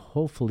we'll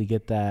hopefully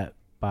get that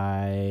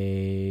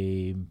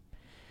by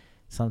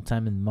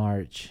sometime in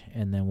March,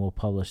 and then we'll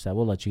publish that.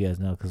 We'll let you guys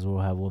know, because we'll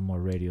have one more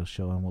radio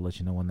show, and we'll let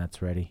you know when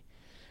that's ready.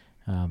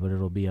 But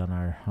it'll be on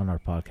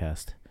our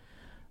podcast.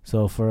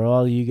 So for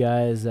all you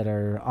guys that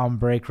are on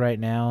break right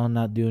now,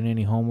 not doing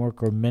any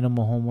homework or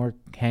minimal homework,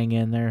 hang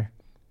in there.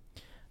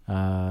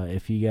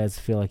 If you guys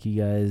feel like you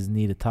guys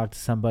need to talk to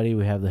somebody,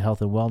 we have the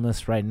health and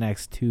wellness right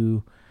next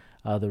to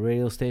the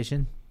radio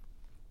station.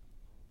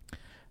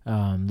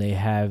 They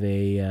have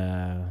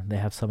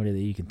somebody that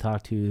you can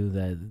talk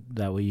to,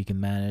 that way you can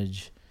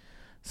manage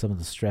some of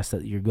the stress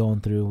that you're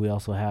going through. We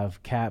also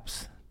have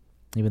CAPS,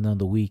 even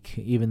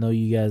though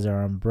you guys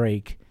are on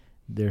break,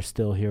 they're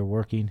still here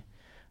working.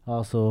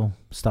 Also,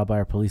 stop by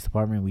our police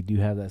department. We do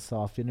have that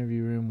soft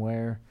interview room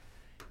where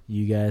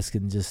you guys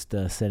can just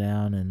sit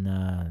down and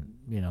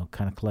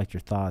kind of collect your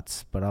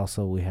thoughts. But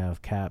also we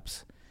have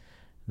CAPS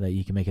that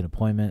you can make an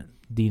appointment.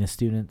 Dean of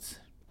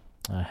Students,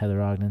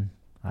 Heather Ogden.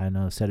 I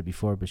know I've said it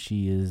before, but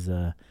she's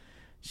an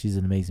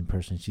amazing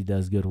person. She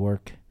does good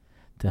work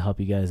to help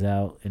you guys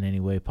out in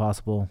any way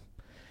possible.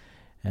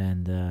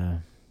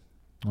 And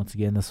once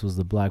again, this was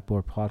the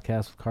Blackboard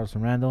Podcast with Carlos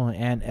and Randall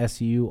and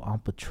SU on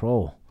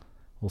Patrol.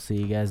 We'll see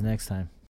you guys next time.